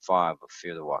season 5 of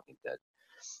Fear the Walking Dead.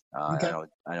 Okay.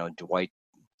 I know Dwight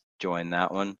joined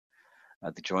that one.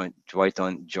 Dwight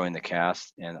joined the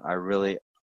cast, and I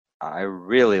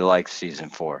really like season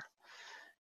 4,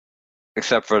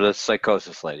 except for the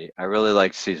psychosis lady. I really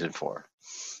liked season 4.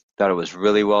 Thought it was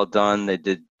really well done. They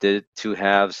did 2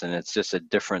 halves, and it's just a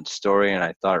different story, and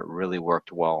I thought it really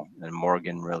worked well. And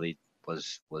Morgan really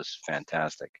was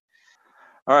fantastic.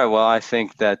 All right, well, I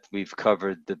think that we've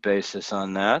covered the basis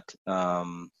on that.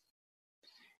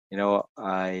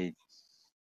 I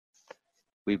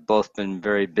we've both been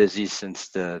very busy since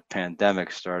the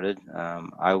pandemic started.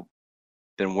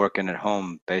 been working at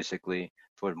home basically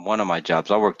for one of my jobs.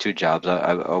 I worked two jobs.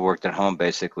 I worked at home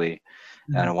basically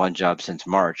at one job since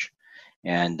March,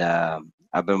 and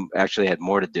I've been actually had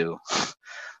more to do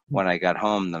when I got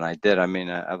home than I did. I mean,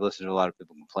 I've listened to a lot of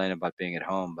people complain about being at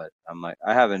home, but I'm like,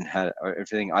 I haven't had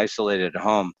everything isolated at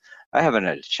home. I haven't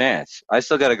had a chance. I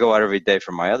still got to go out every day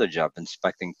for my other job,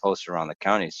 inspecting posts around the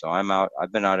county. So I'm out.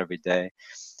 I've been out every day.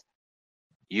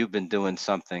 You've been doing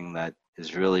something that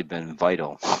has really been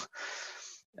vital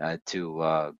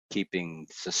to keeping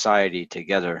society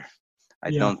together.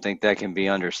 I don't think that can be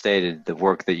understated, the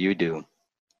work that you do.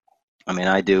 I mean,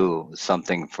 I do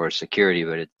something for security,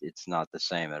 but it's not the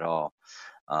same at all.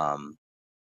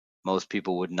 Most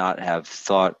people would not have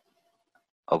thought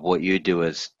of what you do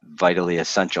as vitally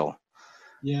essential.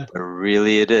 Yeah. But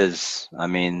really it is. I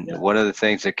mean, one of the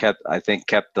things that kept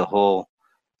the whole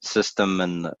system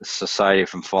and society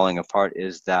from falling apart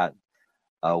is that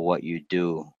what you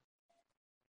do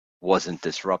wasn't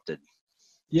disrupted.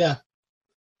 Yeah.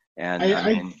 And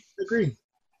I mean, agree.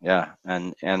 Yeah.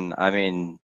 And I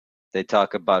mean, they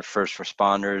talk about first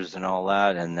responders and all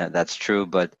that, and that's true.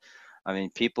 But I mean,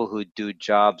 people who do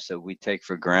jobs that we take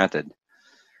for granted,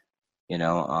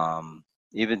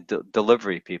 even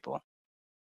delivery people.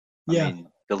 I mean,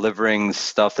 delivering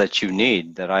stuff that you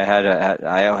need. That I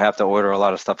have to order a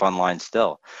lot of stuff online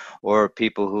still, or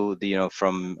people who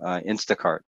from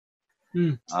Instacart.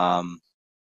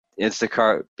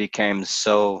 Instacart became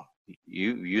so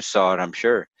you saw it, I'm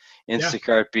sure.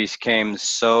 Instacart became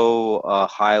so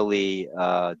highly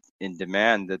in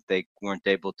demand that they weren't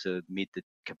able to meet the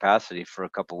capacity for a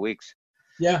couple weeks.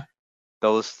 Yeah.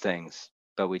 Those things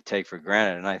that we take for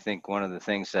granted. And I think one of the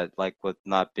things that, like with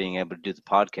not being able to do the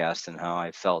podcast and how I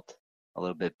felt a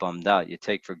little bit bummed out, you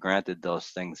take for granted those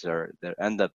things that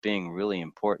end up being really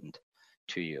important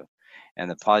to you.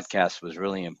 And the podcast was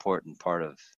really important part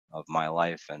of my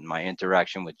life and my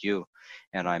interaction with you.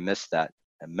 And I missed that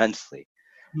immensely.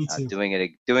 Me too. Doing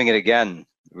it again,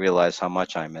 realize how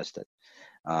much I missed it.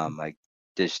 I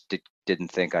just didn't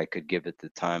think I could give it the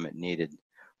time it needed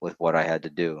with what I had to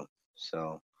do.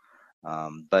 So,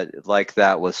 but like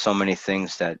that, with so many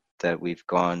things that we've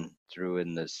gone through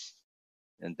in this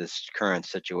current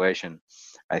situation,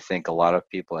 I think a lot of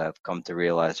people have come to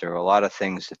realize there are a lot of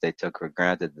things that they took for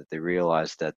granted that they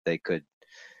realized that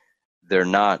they're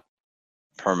not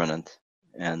permanent,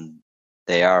 and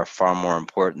they are far more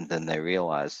important than they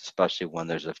realize, especially when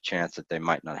there's a chance that they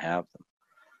might not have them.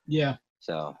 Yeah.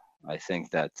 So I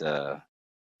think that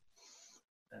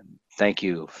thank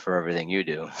you for everything you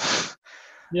do.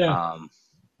 Yeah.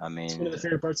 I mean, it's one of the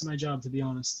favorite parts of my job, to be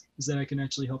honest, is that I can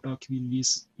actually help out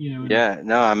communities, Yeah,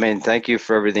 no, I mean, thank you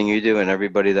for everything you do and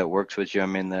everybody that works with you. I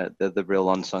mean, they're the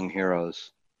real unsung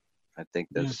heroes. I think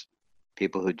there's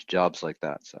people who do jobs like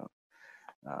that. So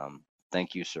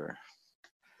thank you, sir.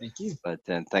 Thank you. But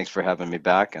then thanks for having me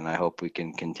back, and I hope we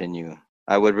can continue.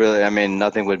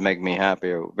 Nothing would make me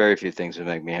happier. Very few things would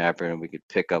make me happier, and we could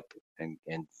pick up and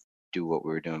do what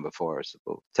we were doing before. So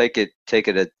we'll take it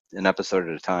an episode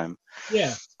at a time.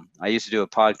 Yeah. I used to do a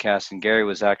podcast, and Gary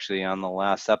was actually on the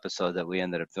last episode that we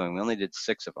ended up doing. We only did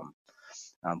 6 of them,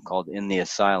 called In the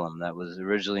Asylum. That was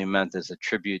originally meant as a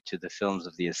tribute to the films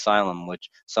of the Asylum, which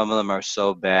some of them are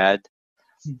so bad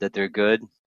that they're good.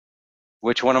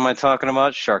 Which one am I talking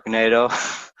about? Sharknado.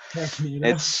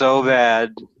 It's so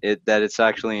bad that it's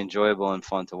actually enjoyable and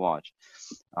fun to watch.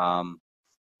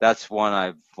 That's one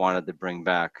I've wanted to bring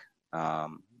back.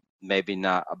 Maybe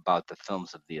not about the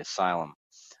films of the Asylum,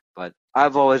 but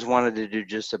I've always wanted to do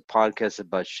just a podcast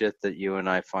about shit that you and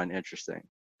I find interesting,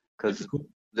 because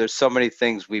there's so many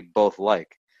things we both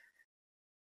like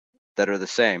that are the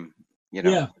same,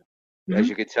 Yeah. As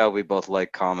you can tell, we both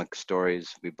like comic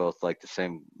stories. We both like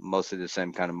mostly the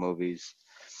same kind of movies.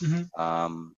 It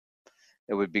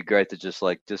would be great to just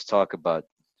talk about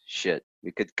shit.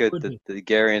 We could get the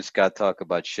Gary and Scott Talk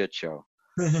About Shit show.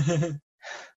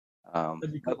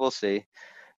 But we'll see.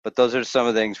 But those are some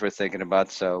of the things we're thinking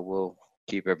about. So we'll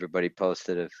keep everybody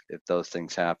posted if those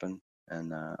things happen,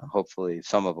 and hopefully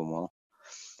some of them will.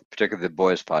 Particularly the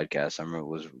boys podcast. I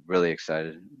was really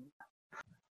excited.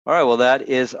 All right, well, that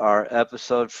is our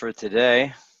episode for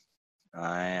today.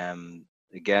 I am,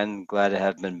 again, glad to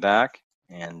have been back,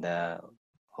 and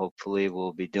hopefully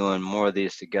we'll be doing more of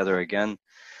these together again,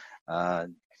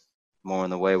 more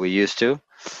in the way we used to.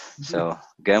 So,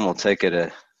 again, we'll take it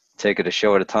a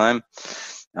show at a time.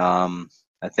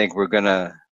 I think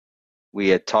we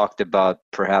had talked about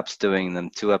perhaps doing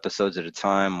them 2 episodes at a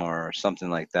time or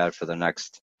something like that for the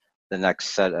next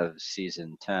set of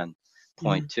season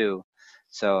 10.2.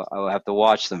 So I will have to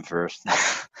watch them first,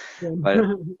 but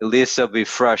at least they'll be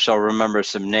fresh. I'll remember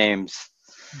some names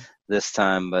this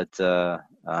time, but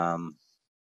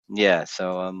yeah,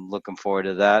 so I'm looking forward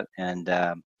to that. And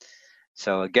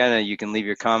so again, you can leave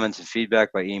your comments and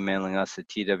feedback by emailing us at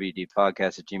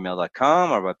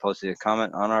twdpodcast@gmail.com or by posting a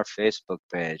comment on our Facebook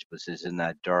page, which is in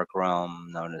that dark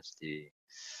realm known as the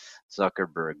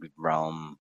Zuckerberg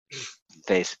realm,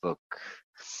 Facebook.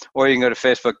 Or you can go to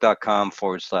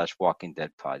facebook.com/Walking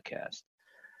Dead Podcast.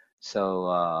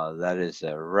 So that is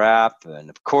a wrap. And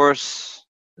of course,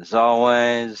 as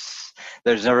always,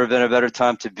 there's never been a better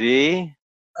time to be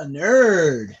a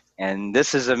nerd. And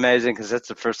this is amazing because that's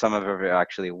the first time I've ever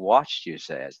actually watched you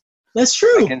say it. That's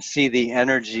true. I can see the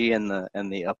energy and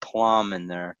the aplomb in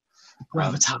there.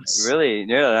 Gravitas. Really,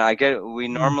 yeah. I get. We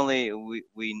normally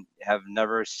we have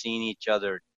never seen each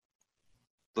other.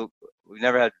 We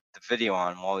never had the video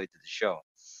on while we did the show.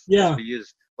 Yeah.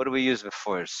 What do we use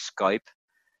before? Skype.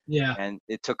 Yeah. And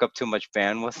it took up too much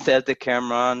bandwidth to have the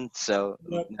camera on. So,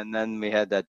 and then we had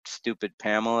that stupid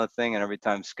Pamela thing, and every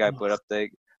time Skype would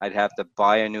update, I'd have to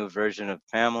buy a new version of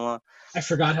Pamela. I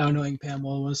forgot how annoying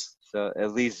Pamela was. So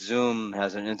at least Zoom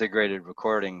has an integrated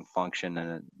recording function in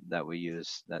it that we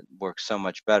use that works so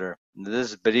much better.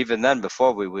 But even then,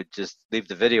 before we would just leave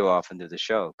the video off and do the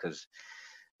show because,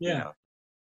 you know,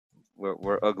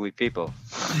 we're ugly people,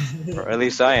 or at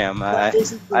least I am. I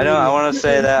want to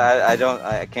say that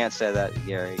I can't say that.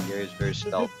 Gary's very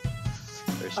stealth.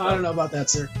 I don't know about that,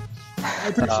 sir. I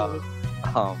appreciate it.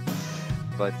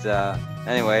 But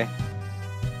anyway,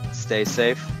 stay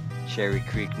safe, Cherry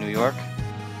Creek, New York,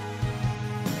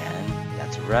 and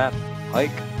that's a wrap.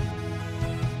 Hike.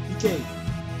 Okay.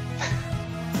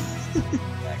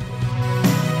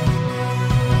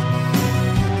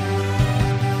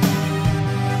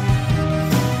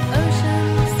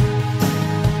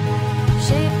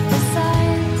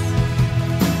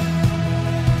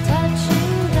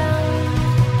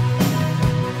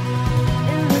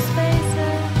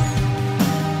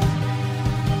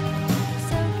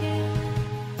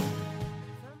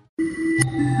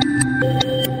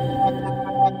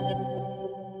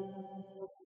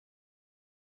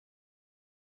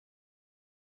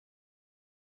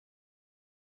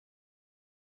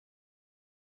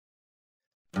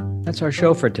 That's our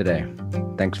show for today.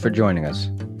 Thanks for joining us.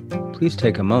 Please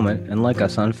take a moment and like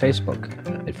us on Facebook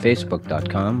at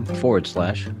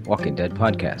facebook.com/Walking Dead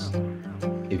Podcast.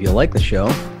 If you like the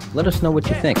show, let us know what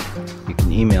you think. You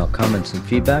can email comments and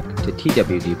feedback to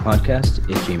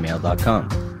twdpodcast@gmail.com.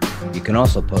 You can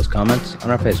also post comments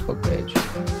on our Facebook page.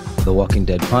 The Walking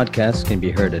Dead Podcast can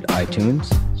be heard at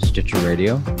iTunes, Stitcher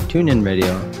Radio, TuneIn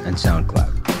Radio, and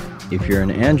SoundCloud. If you're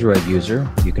an Android user,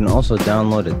 you can also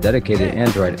download a dedicated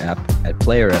Android app at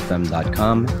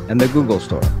playerfm.com and the Google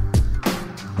Store.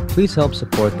 Please help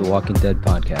support the Walking Dead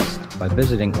Podcast by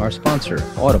visiting our sponsor,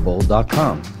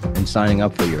 audible.com, and signing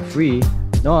up for your free,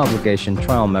 no-obligation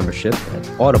trial membership at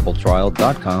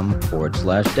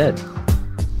audibletrial.com/dead.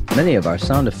 Many of our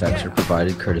sound effects are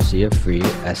provided courtesy of free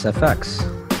SFX.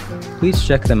 Please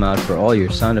check them out for all your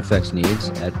sound effects needs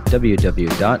at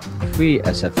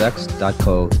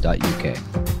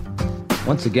www.freesfx.co.uk.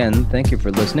 Once again, thank you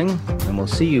for listening, and we'll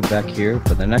see you back here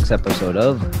for the next episode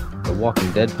of The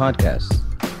Walking Dead Podcast.